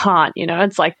people can't, you know,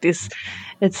 it's like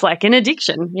an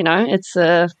addiction, you know, it's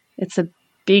a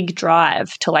big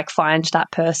drive to like find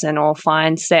that person or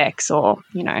find sex, or,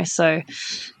 you know, so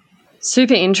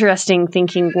super interesting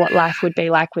thinking what life would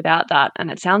be like without that. And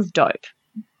it sounds dope.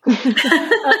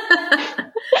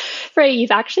 Frey,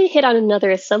 you've actually hit on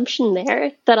another assumption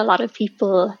there that a lot of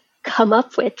people come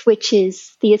up with, which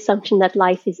is the assumption that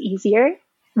life is easier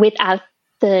without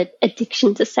the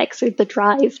addiction to sex or the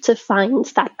drive to find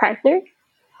that partner.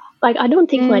 Like, I don't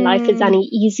think my life is any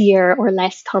easier or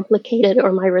less complicated,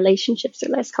 or my relationships are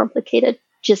less complicated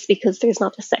just because there's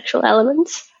not a sexual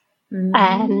element.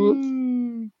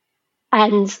 And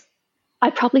I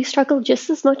probably struggle just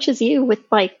as much as you with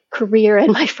my career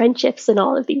and my friendships and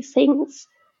all of these things.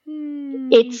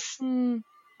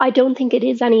 I don't think it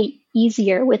is any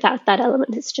easier without that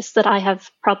element. It's just that I have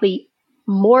probably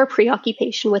more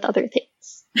preoccupation with other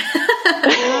things.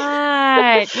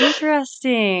 Right.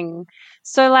 Interesting.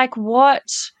 So, like, what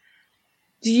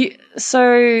do you,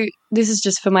 so this is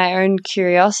just for my own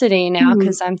curiosity now,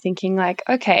 because I'm thinking, like,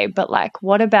 okay, but like,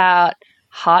 what about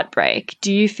heartbreak?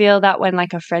 Do you feel that when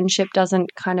like a friendship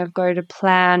doesn't kind of go to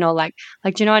plan, or like,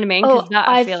 do you know what I mean? Because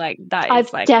I feel like that is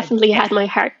I've like, definitely had my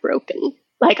heart broken.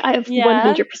 Like, I have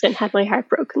 100% had my heart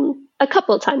broken a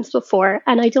couple of times before,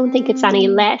 and I don't think it's any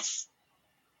less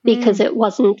because it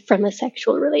wasn't from a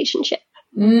sexual relationship.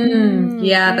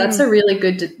 Yeah, that's a really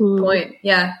good point.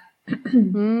 Yeah.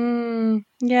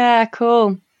 Yeah,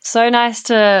 cool. So nice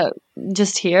to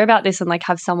just hear about this and like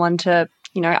have someone to,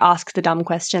 you know, ask the dumb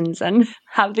questions and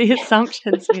have the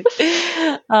assumptions with.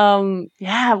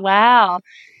 Yeah, wow.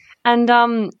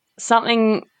 And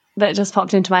something that just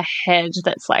popped into my head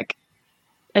that's like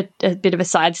a bit of a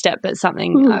sidestep, but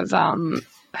something I've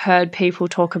heard people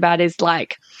talk about is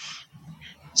like,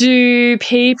 do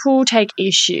people take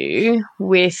issue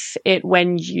with it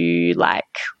when you like,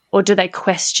 or do they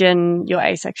question your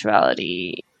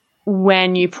asexuality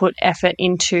when you put effort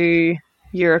into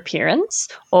your appearance,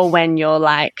 or when you're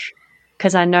like,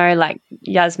 because I know like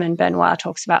Yasmin Benoit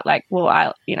talks about like,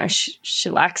 well, she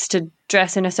likes to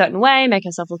dress in a certain way, make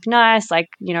herself look nice, like,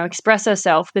 you know, express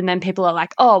herself. And then people are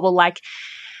like, oh, well, like,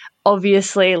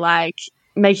 obviously, like,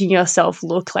 making yourself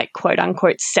look like quote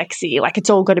unquote sexy, like it's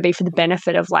all got to be for the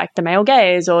benefit of like the male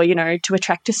gaze, or, you know, to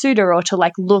attract a suitor or to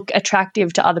like look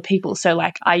attractive to other people. So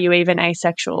like, are you even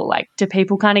asexual? Like, do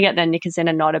people kind of get their knickers in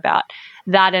a knot about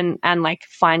that and like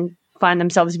find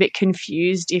themselves a bit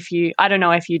confused if you, I don't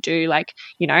know if you do like,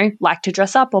 you know, like to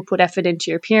dress up or put effort into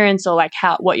your appearance, or like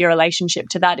what your relationship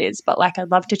to that is, but like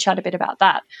I'd love to chat a bit about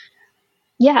that.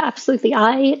 Yeah, absolutely.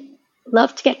 I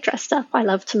love to get dressed up. I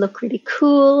love to look really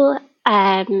cool.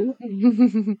 And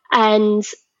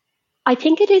I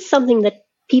think it is something that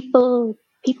people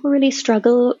really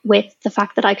struggle with, the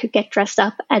fact that I could get dressed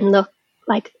up and look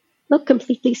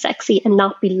completely sexy and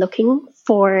not be looking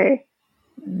for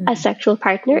a sexual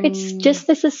partner. It's just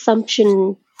this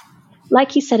assumption,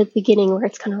 like you said at the beginning, where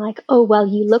it's kind of like, oh, well,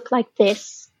 you look like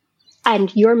this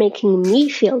and you're making me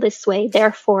feel this way,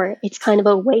 therefore it's kind of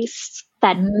a waste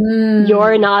that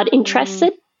you're not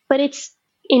interested. But it's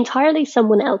entirely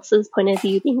someone else's point of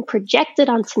view being projected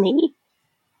onto me,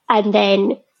 and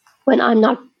then when I'm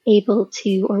not able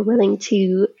to or willing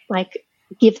to like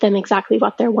give them exactly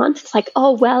what they want, it's like,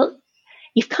 oh, well,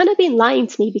 you've kind of been lying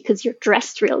to me because you're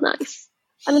dressed real nice.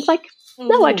 And it's like,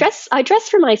 no, I dress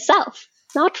for myself,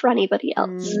 not for anybody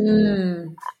else.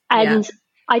 And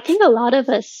I think a lot of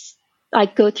us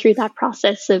like go through that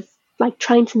process of like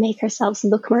trying to make ourselves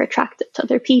look more attractive to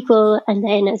other people. And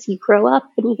then as you grow up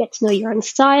and you get to know your own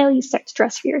style, you start to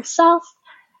dress for yourself.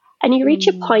 And you reach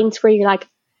a point where you're like,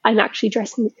 I'm actually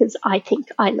dressing because I think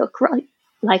I look right,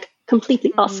 like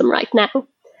completely awesome right now.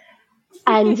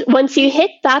 And once you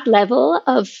hit that level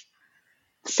of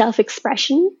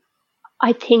self-expression,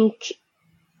 I think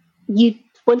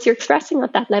once you're expressing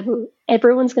at that level,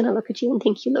 everyone's going to look at you and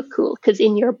think you look cool, because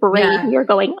in your brain, you're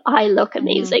going, I look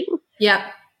amazing.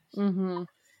 Yeah.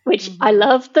 Which I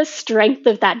love the strength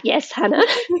of that. Yes, Hannah.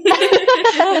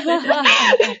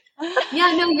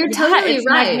 Yeah, no, you're totally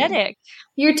right. Magnetic.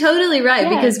 You're totally right,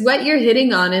 because what you're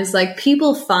hitting on is like,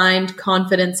 people find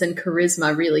confidence and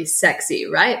charisma really sexy,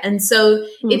 right? And so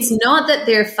it's not that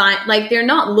they're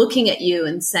not looking at you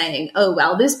and saying, oh,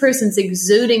 wow, this person's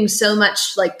exuding so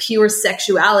much like pure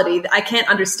sexuality, I can't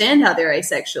understand how they're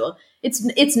asexual.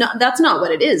 It's not, that's not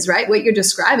what it is, right? What you're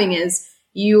describing is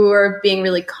you're being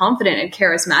really confident and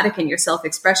charismatic in your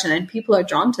self-expression, and people are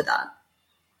drawn to that.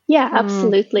 Yeah,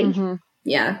 absolutely.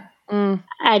 Yeah.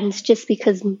 And just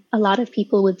because a lot of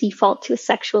people would default to a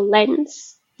sexual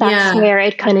lens, that's where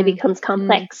it kind of becomes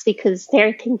complex, because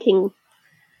they're thinking,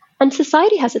 and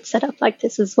society has it set up like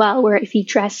this as well, where if you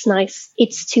dress nice,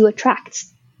 it's to attract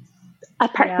a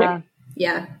partner.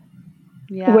 Yeah.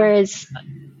 Whereas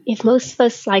if most of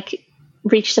us like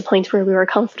reached a point where we were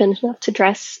confident enough to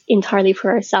dress entirely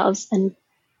for ourselves, and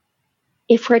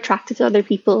if we're attracted to other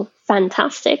people,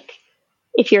 fantastic.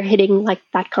 if you're hitting like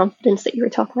that confidence that you were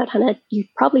talking about, Hannah, you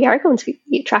probably are going to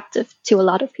be attractive to a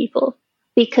lot of people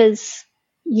because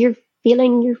you're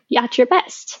feeling you're at your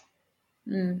best.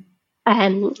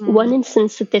 One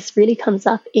instance that this really comes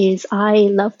up is I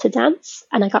love to dance,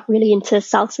 and I got really into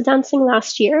salsa dancing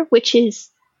last year, which is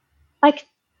like,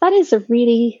 that is a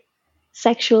really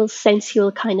sexual,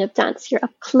 sensual kind of dance. You're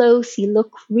up close, you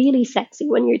look really sexy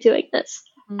when you're doing this.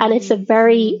 And it's a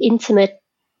very intimate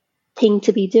thing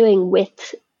to be doing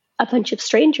with a bunch of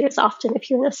strangers, often if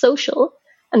you're in a social,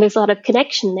 and there's a lot of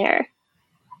connection there.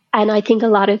 And I think a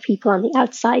lot of people on the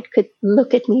outside could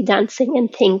look at me dancing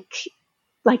and think,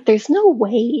 like, there's no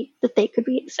way that they could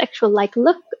be asexual. Like,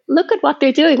 look at what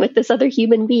they're doing with this other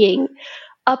human being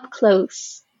up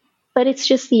close. But it's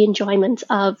just the enjoyment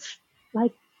of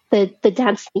like the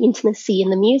dance, the intimacy,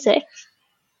 and the music.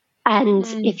 And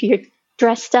if you're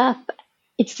dressed up,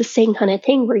 it's the same kind of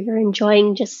thing where you're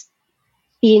enjoying just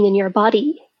being in your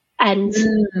body and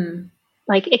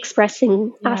like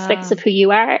expressing aspects of who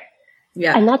you are.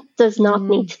 Yeah. And that does not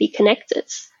need to be connected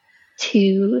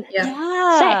to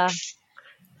sex.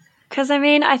 Because I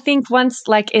mean, I think once,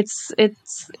 like, it's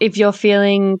if you're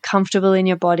feeling comfortable in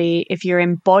your body, if you're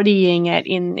embodying it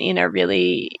in a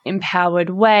really empowered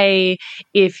way,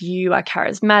 if you are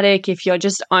charismatic, if you're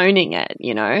just owning it,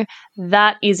 you know,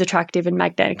 that is attractive and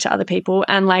magnetic to other people.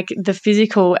 And like the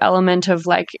physical element of,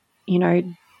 like, you know,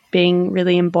 being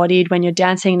really embodied when you're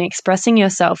dancing and expressing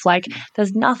yourself, like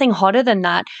there's nothing hotter than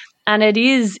that. And it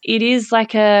is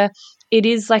like an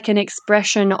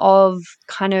expression of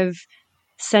kind of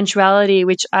sensuality,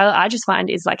 which I just find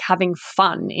is like having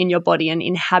fun in your body and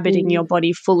inhabiting your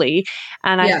body fully.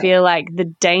 And I feel like the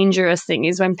dangerous thing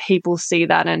is when people see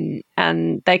that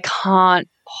and they can't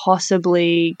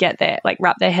possibly get there, like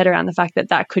wrap their head around the fact that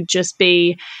that could just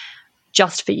be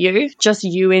just for you, just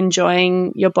you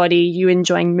enjoying your body, you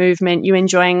enjoying movement, you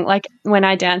enjoying, like when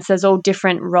I dance, there's all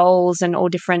different roles and all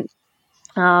different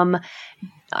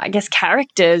I guess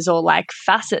characters or like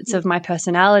facets of my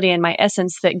personality and my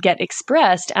essence that get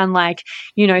expressed. And like,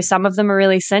 you know, some of them are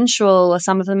really sensual, or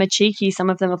some of them are cheeky, some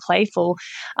of them are playful.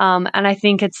 And I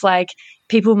think it's like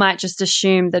people might just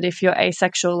assume that if you're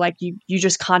asexual, like you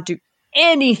just can't do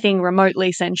anything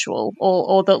remotely sensual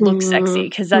or that looks sexy,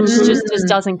 because that just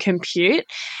doesn't compute.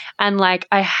 And like,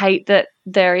 I hate that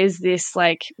there is this,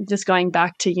 like, just going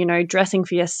back to, you know, dressing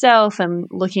for yourself and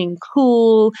looking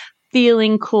cool,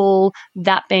 feeling cool,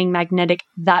 that being magnetic,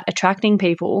 that attracting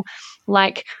people.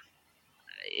 Like,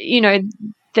 you know,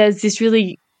 there's this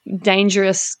really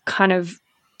dangerous kind of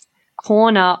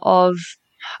corner of,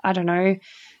 I don't know,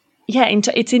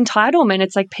 it's entitlement.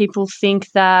 It's like people think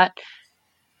that,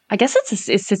 I guess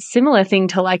it's a similar thing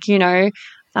to, like, you know,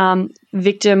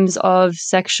 victims of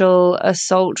sexual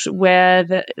assault where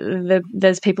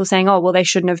there's people saying, oh, well, they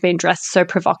shouldn't have been dressed so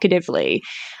provocatively.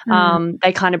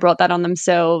 They kind of brought that on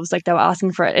themselves, like they were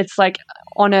asking for it. It's like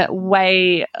on a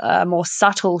way more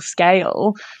subtle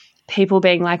scale, people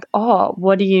being like, oh,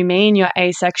 what do you mean you're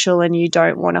asexual and you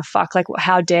don't want to fuck? Like,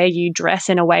 how dare you dress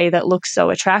in a way that looks so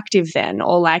attractive then?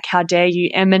 Or like, how dare you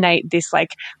emanate this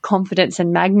like confidence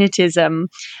and magnetism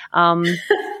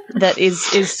that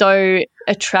is so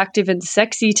attractive and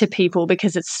sexy to people,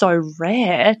 because it's so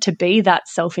rare to be that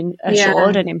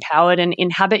self-assured and empowered and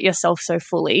inhabit yourself so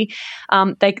fully.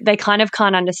 They kind of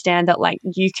can't understand that, like,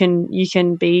 you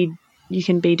can be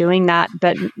doing that,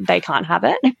 but they can't have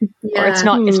it, or it's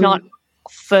not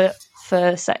for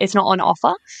it's not on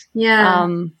offer.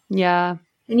 And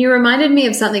you reminded me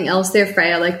of something else there,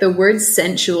 Freya. Like, the word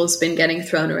sensual has been getting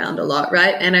thrown around a lot,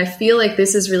 right? And I feel like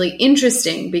this is really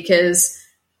interesting because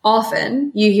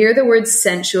often you hear the word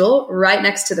sensual right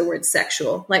next to the word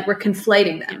sexual, like we're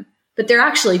conflating them, but they're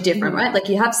actually different, right? Like,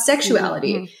 you have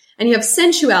sexuality and you have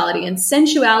sensuality, and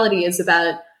sensuality is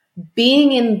about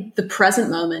being in the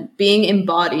present moment, being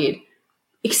embodied,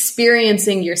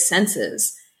 experiencing your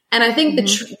senses. And I think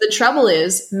the trouble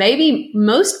is maybe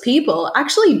most people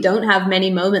actually don't have many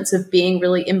moments of being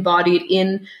really embodied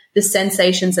in the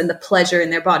sensations and the pleasure in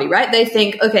their body, right? They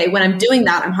think, okay, when I'm doing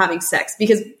that, I'm having sex,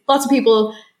 because lots of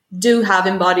people do have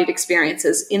embodied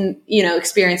experiences in, you know,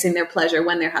 experiencing their pleasure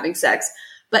when they're having sex.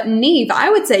 But Neve, I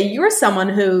would say you're someone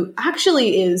who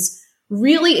actually is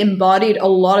really embodied a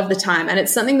lot of the time. And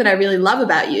it's something that I really love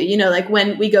about you. You know, like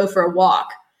when we go for a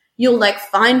walk, you'll like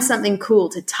find something cool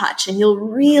to touch and you'll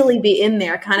really be in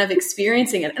there kind of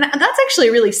experiencing it. And that's actually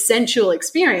a really sensual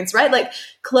experience, right? Like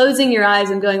closing your eyes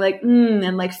and going like,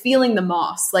 and like feeling the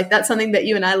moss. Like that's something that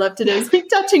you and I love to do, is like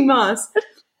touching moss.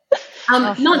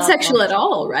 Not sexual at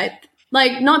all, right?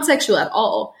 Like not sexual at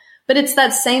all. But it's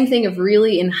that same thing of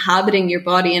really inhabiting your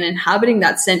body and inhabiting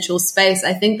that sensual space.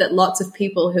 I think that lots of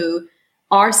people who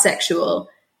are sexual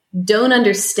don't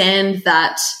understand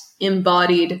that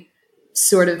embodied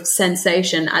sort of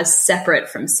sensation as separate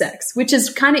from sex, which is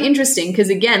kind of interesting because,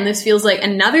 again, this feels like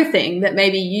another thing that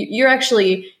maybe you're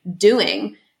actually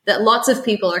doing that lots of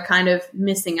people are kind of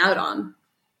missing out on.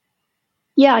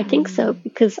 Yeah, I think so,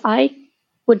 because I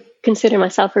would consider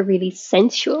myself a really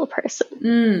sensual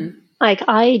person. Like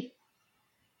I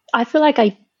feel like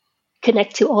I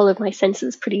connect to all of my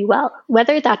senses pretty well,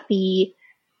 whether that be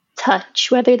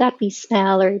touch, whether that be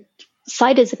smell, or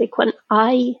sight is a big one.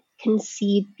 I can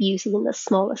see beauty in the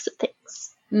smallest of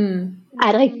things. And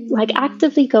I like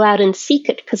actively go out and seek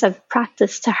it because I've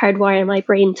practiced to hardwire my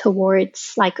brain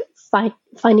towards like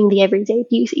finding the everyday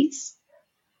beauties.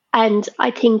 And I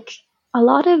think a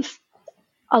lot of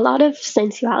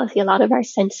sensuality, a lot of our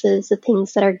senses, the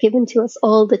things that are given to us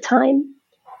all the time,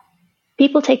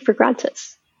 people take for granted.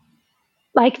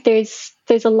 Like there's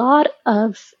a lot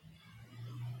of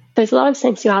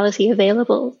sensuality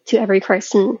available to every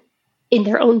person in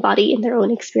their own body, in their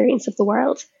own experience of the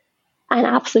world. And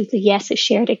absolutely, yes, a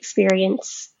shared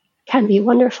experience can be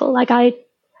wonderful. Like I'm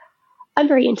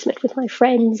very intimate with my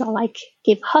friends. I'll like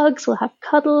give hugs, we'll have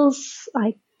cuddles.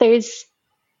 Like there's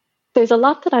a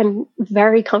lot that I'm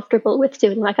very comfortable with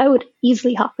doing. Like I would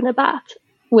easily hop in a bath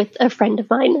with a friend of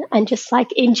mine and just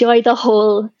like enjoy the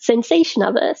whole sensation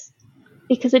of it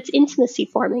because it's intimacy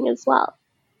forming as well.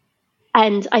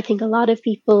 And I think a lot of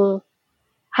people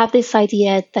have this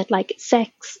idea that like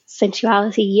sex,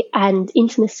 sensuality, and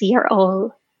intimacy are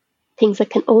all things that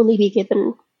can only be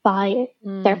given by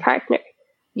their partner.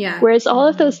 Yeah. Whereas all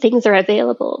of those things are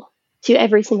available to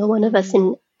every single one of us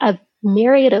in a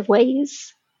myriad of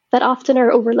ways that often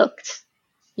are overlooked.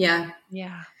 Yeah.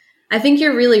 Yeah. I think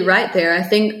you're really right there. I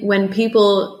think when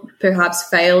people perhaps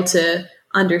fail to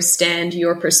understand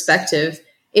your perspective,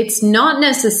 it's not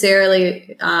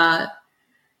necessarily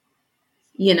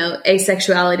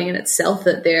asexuality in itself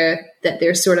that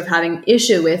they're sort of having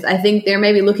issue with. I think they're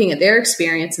maybe looking at their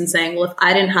experience and saying, well, if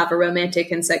I didn't have a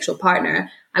romantic and sexual partner,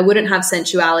 I wouldn't have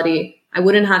sensuality, I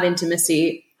wouldn't have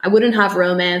intimacy, I wouldn't have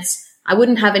romance, I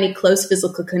wouldn't have any close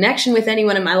physical connection with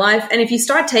anyone in my life. And if you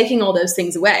start taking all those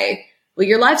things away, well,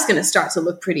 your life's going to start to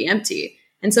look pretty empty.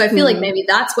 And so I feel like maybe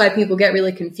that's why people get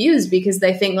really confused, because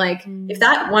they think like if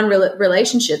that one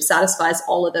relationship satisfies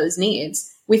all of those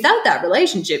needs, without that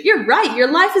relationship, you're right,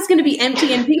 your life is going to be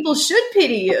empty and people should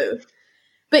pity you.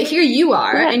 But here you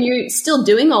are, and you're still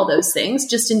doing all those things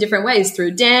just in different ways,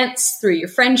 through dance, through your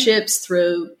friendships,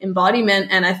 through embodiment.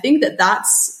 And I think that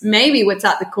that's maybe what's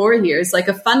at the core here is like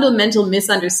a fundamental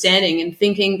misunderstanding and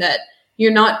thinking that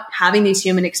you're not having these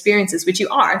human experiences, which you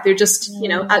are. They're just,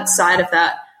 outside of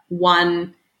that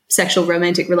one sexual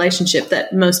romantic relationship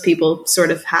that most people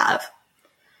sort of have.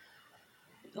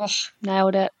 Oh,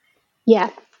 nailed it. Yeah,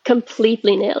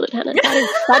 completely nailed it, Hannah.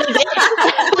 That is it.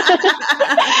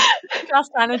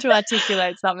 Just trying to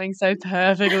articulate something so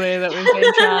perfectly that we've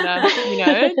been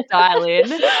trying to, dial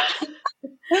in.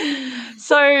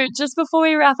 So just before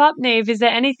we wrap up, Neve, is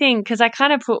there anything, because I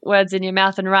kind of put words in your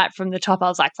mouth and right from the top I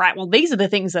was like, right, well, these are the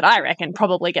things that I reckon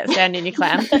probably get sand in your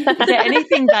clam. Is there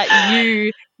anything that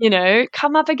you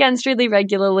come up against really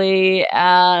regularly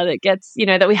that gets,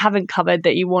 that we haven't covered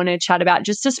that you want to chat about,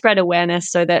 just to spread awareness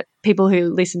so that people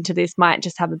who listen to this might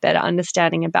just have a better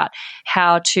understanding about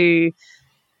how to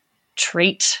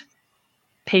treat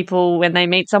people when they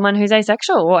meet someone who's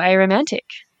asexual or aromantic?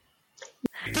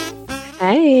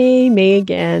 Hey, me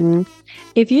again.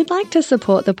 If you'd like to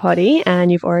support the potty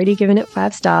and you've already given it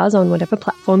 5 stars on whatever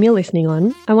platform you're listening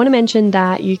on, I want to mention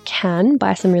that you can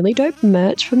buy some really dope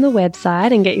merch from the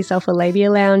website and get yourself a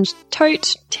Labia Lounge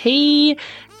tote, tee,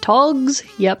 togs.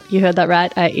 Yep, you heard that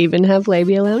right. I even have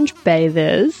Labia Lounge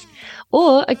bathers.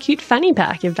 Or a cute fanny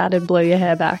pack if that'd blow your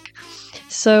hair back.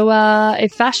 So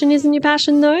if fashion isn't your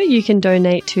passion, though, you can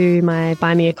donate to my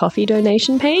Buy Me a Coffee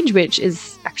donation page, which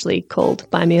is actually called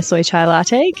Buy Me a Soy Chai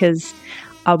Latte, because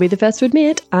I'll be the first to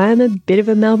admit I'm a bit of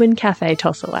a Melbourne cafe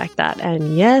tosser like that.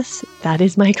 And yes, that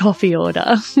is my coffee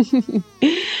order.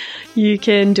 You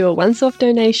can do a once-off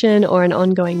donation or an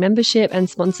ongoing membership and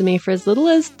sponsor me for as little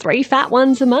as 3 fat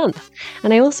ones a month.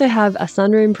 And I also have a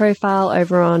Sunroom profile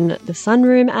over on the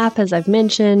Sunroom app, as I've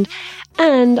mentioned.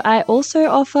 And I also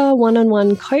offer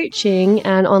one-on-one coaching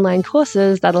and online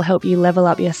courses that'll help you level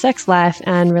up your sex life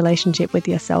and relationship with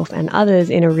yourself and others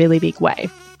in a really big way.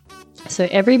 So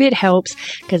every bit helps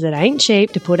because it ain't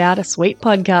cheap to put out a sweet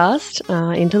podcast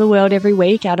into the world every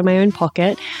week out of my own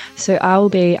pocket. So I will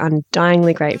be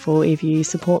undyingly grateful if you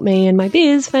support me and my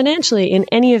biz financially in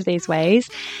any of these ways.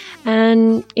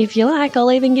 And if you like,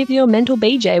 I'll even give you a mental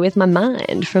BJ with my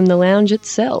mind from the lounge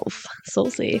itself.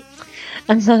 Saucy.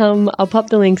 And I'll pop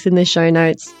the links in the show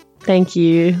notes. Thank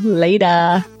you.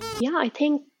 Later. Yeah, I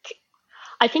think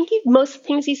most of the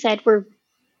things you said were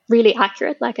really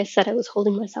accurate. Like I said, I was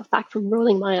holding myself back from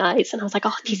rolling my eyes, and I was like,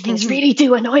 oh, these things really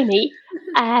do annoy me.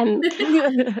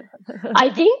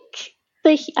 I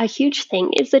think a huge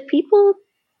thing is that people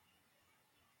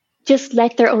just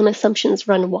let their own assumptions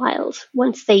run wild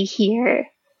once they hear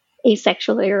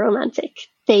asexual or romantic.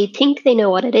 They think they know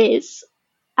what it is.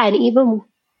 And even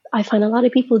I find a lot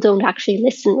of people don't actually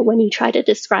listen when you try to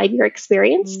describe your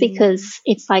experience because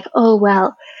it's like, oh,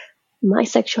 well, my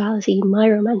sexuality, my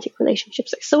romantic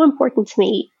relationships are so important to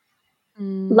me.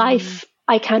 Life,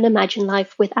 I can't imagine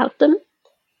life without them.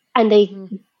 And they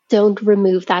don't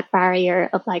remove that barrier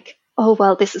of like, oh,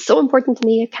 well, this is so important to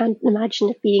me. I can't imagine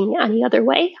it being any other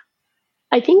way.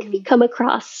 I think if you come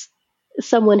across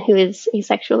someone who is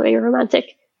asexual or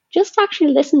aromantic, just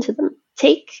actually listen to them.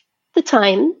 Take the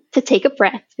time to take a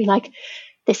breath, be like,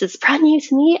 this is brand new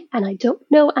to me and I don't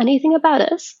know anything about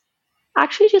it.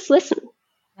 Actually just listen.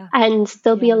 Yeah. And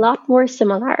there'll be a lot more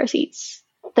similarities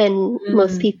than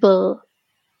most people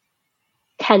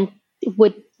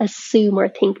would assume or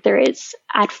think there is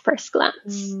at first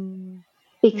glance.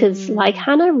 Because like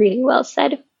Hannah really well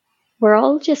said, we're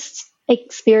all just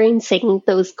experiencing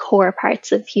those core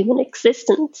parts of human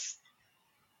existence.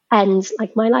 And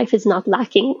like my life is not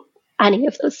lacking any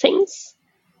of those things.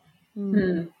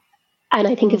 And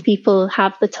I think if people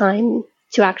have the time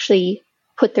to actually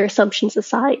put their assumptions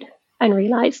aside and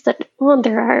realize that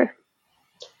there are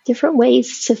different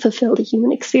ways to fulfill the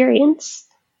human experience,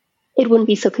 it wouldn't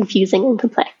be so confusing and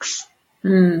complex.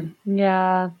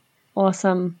 Yeah.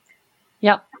 Awesome.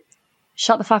 Yep.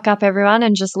 Shut the fuck up, everyone,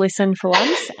 and just listen for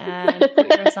once and put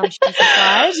your assumptions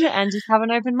aside and just have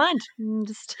an open mind.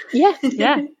 Yeah.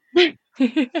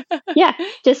 Yeah,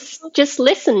 just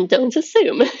listen, don't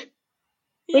assume.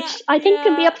 Which I think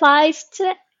can be applied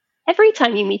to every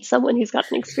time you meet someone who's got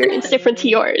an experience different to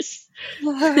yours.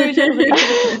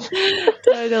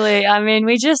 Totally. I mean,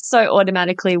 we just so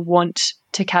automatically want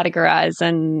to categorize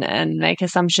and make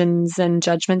assumptions and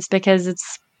judgments because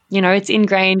it's, it's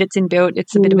ingrained, it's inbuilt,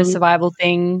 it's a bit of a survival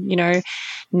thing,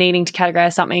 needing to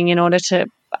categorize something in order to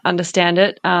understand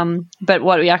it. But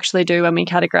what we actually do when we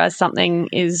categorize something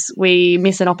is we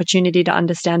miss an opportunity to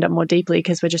understand it more deeply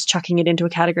because we're just chucking it into a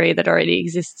category that already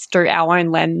exists through our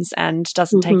own lens and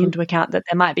doesn't take into account that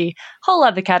there might be a whole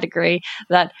other category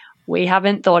that we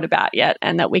haven't thought about yet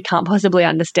and that we can't possibly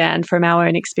understand from our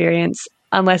own experience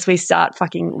unless we start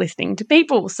fucking listening to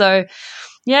people. So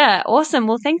yeah, awesome.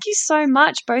 Well, thank you so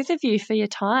much, both of you, for your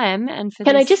time and for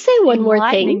Can I just say one more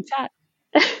thing? Chat.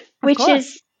 Which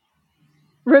is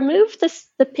remove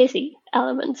the pity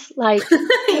element. Like,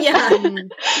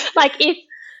 like if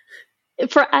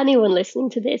for anyone listening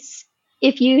to this,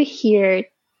 if you hear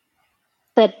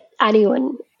that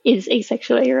anyone is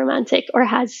asexual or aromantic or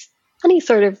has any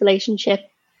sort of relationship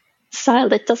style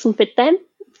that doesn't fit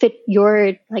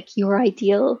your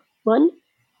ideal one,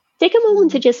 take a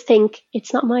moment to just think,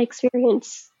 it's not my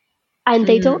experience and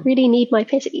they don't really need my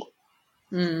pity.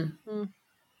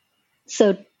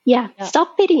 So yeah,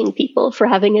 stop pitying people for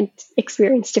having an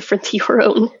experience different to your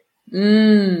own.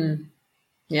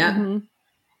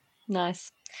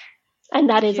 Nice. And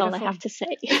that is all I have to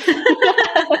say.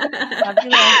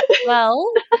 Fabulous.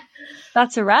 Well,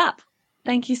 that's a wrap.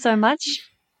 Thank you so much.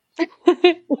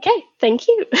 Okay, thank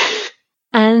you.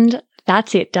 And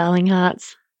that's it, darling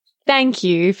hearts. Thank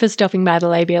you for stopping by the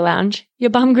Labia Lounge. Your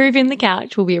bum groove in the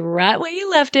couch will be right where you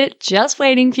left it, just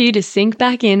waiting for you to sink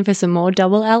back in for some more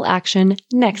double L action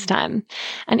next time.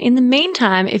 And in the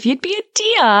meantime, if you'd be a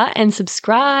dear and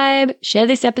subscribe, share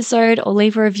this episode, or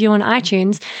leave a review on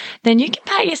iTunes, then you can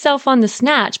pat yourself on the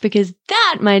snatch because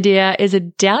that, my dear, is a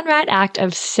downright act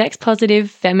of sex-positive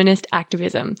feminist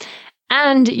activism.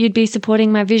 And you'd be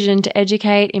supporting my vision to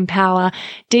educate, empower,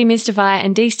 demystify,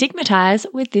 and destigmatize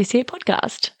with this here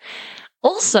podcast.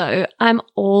 Also, I'm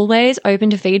always open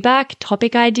to feedback,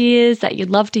 topic ideas that you'd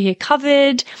love to hear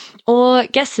covered, or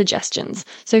guest suggestions.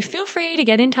 So feel free to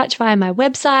get in touch via my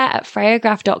website at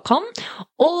freyagraph.com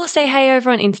or say hey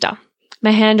over on Insta. My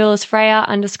handle is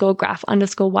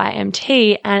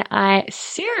Freya_graph_YMT, and I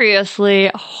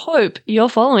seriously hope you're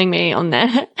following me on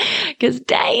there because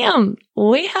damn,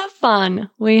 we have fun.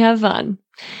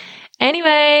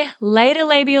 Anyway, later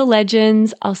labial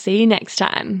legends. I'll see you next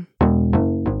time.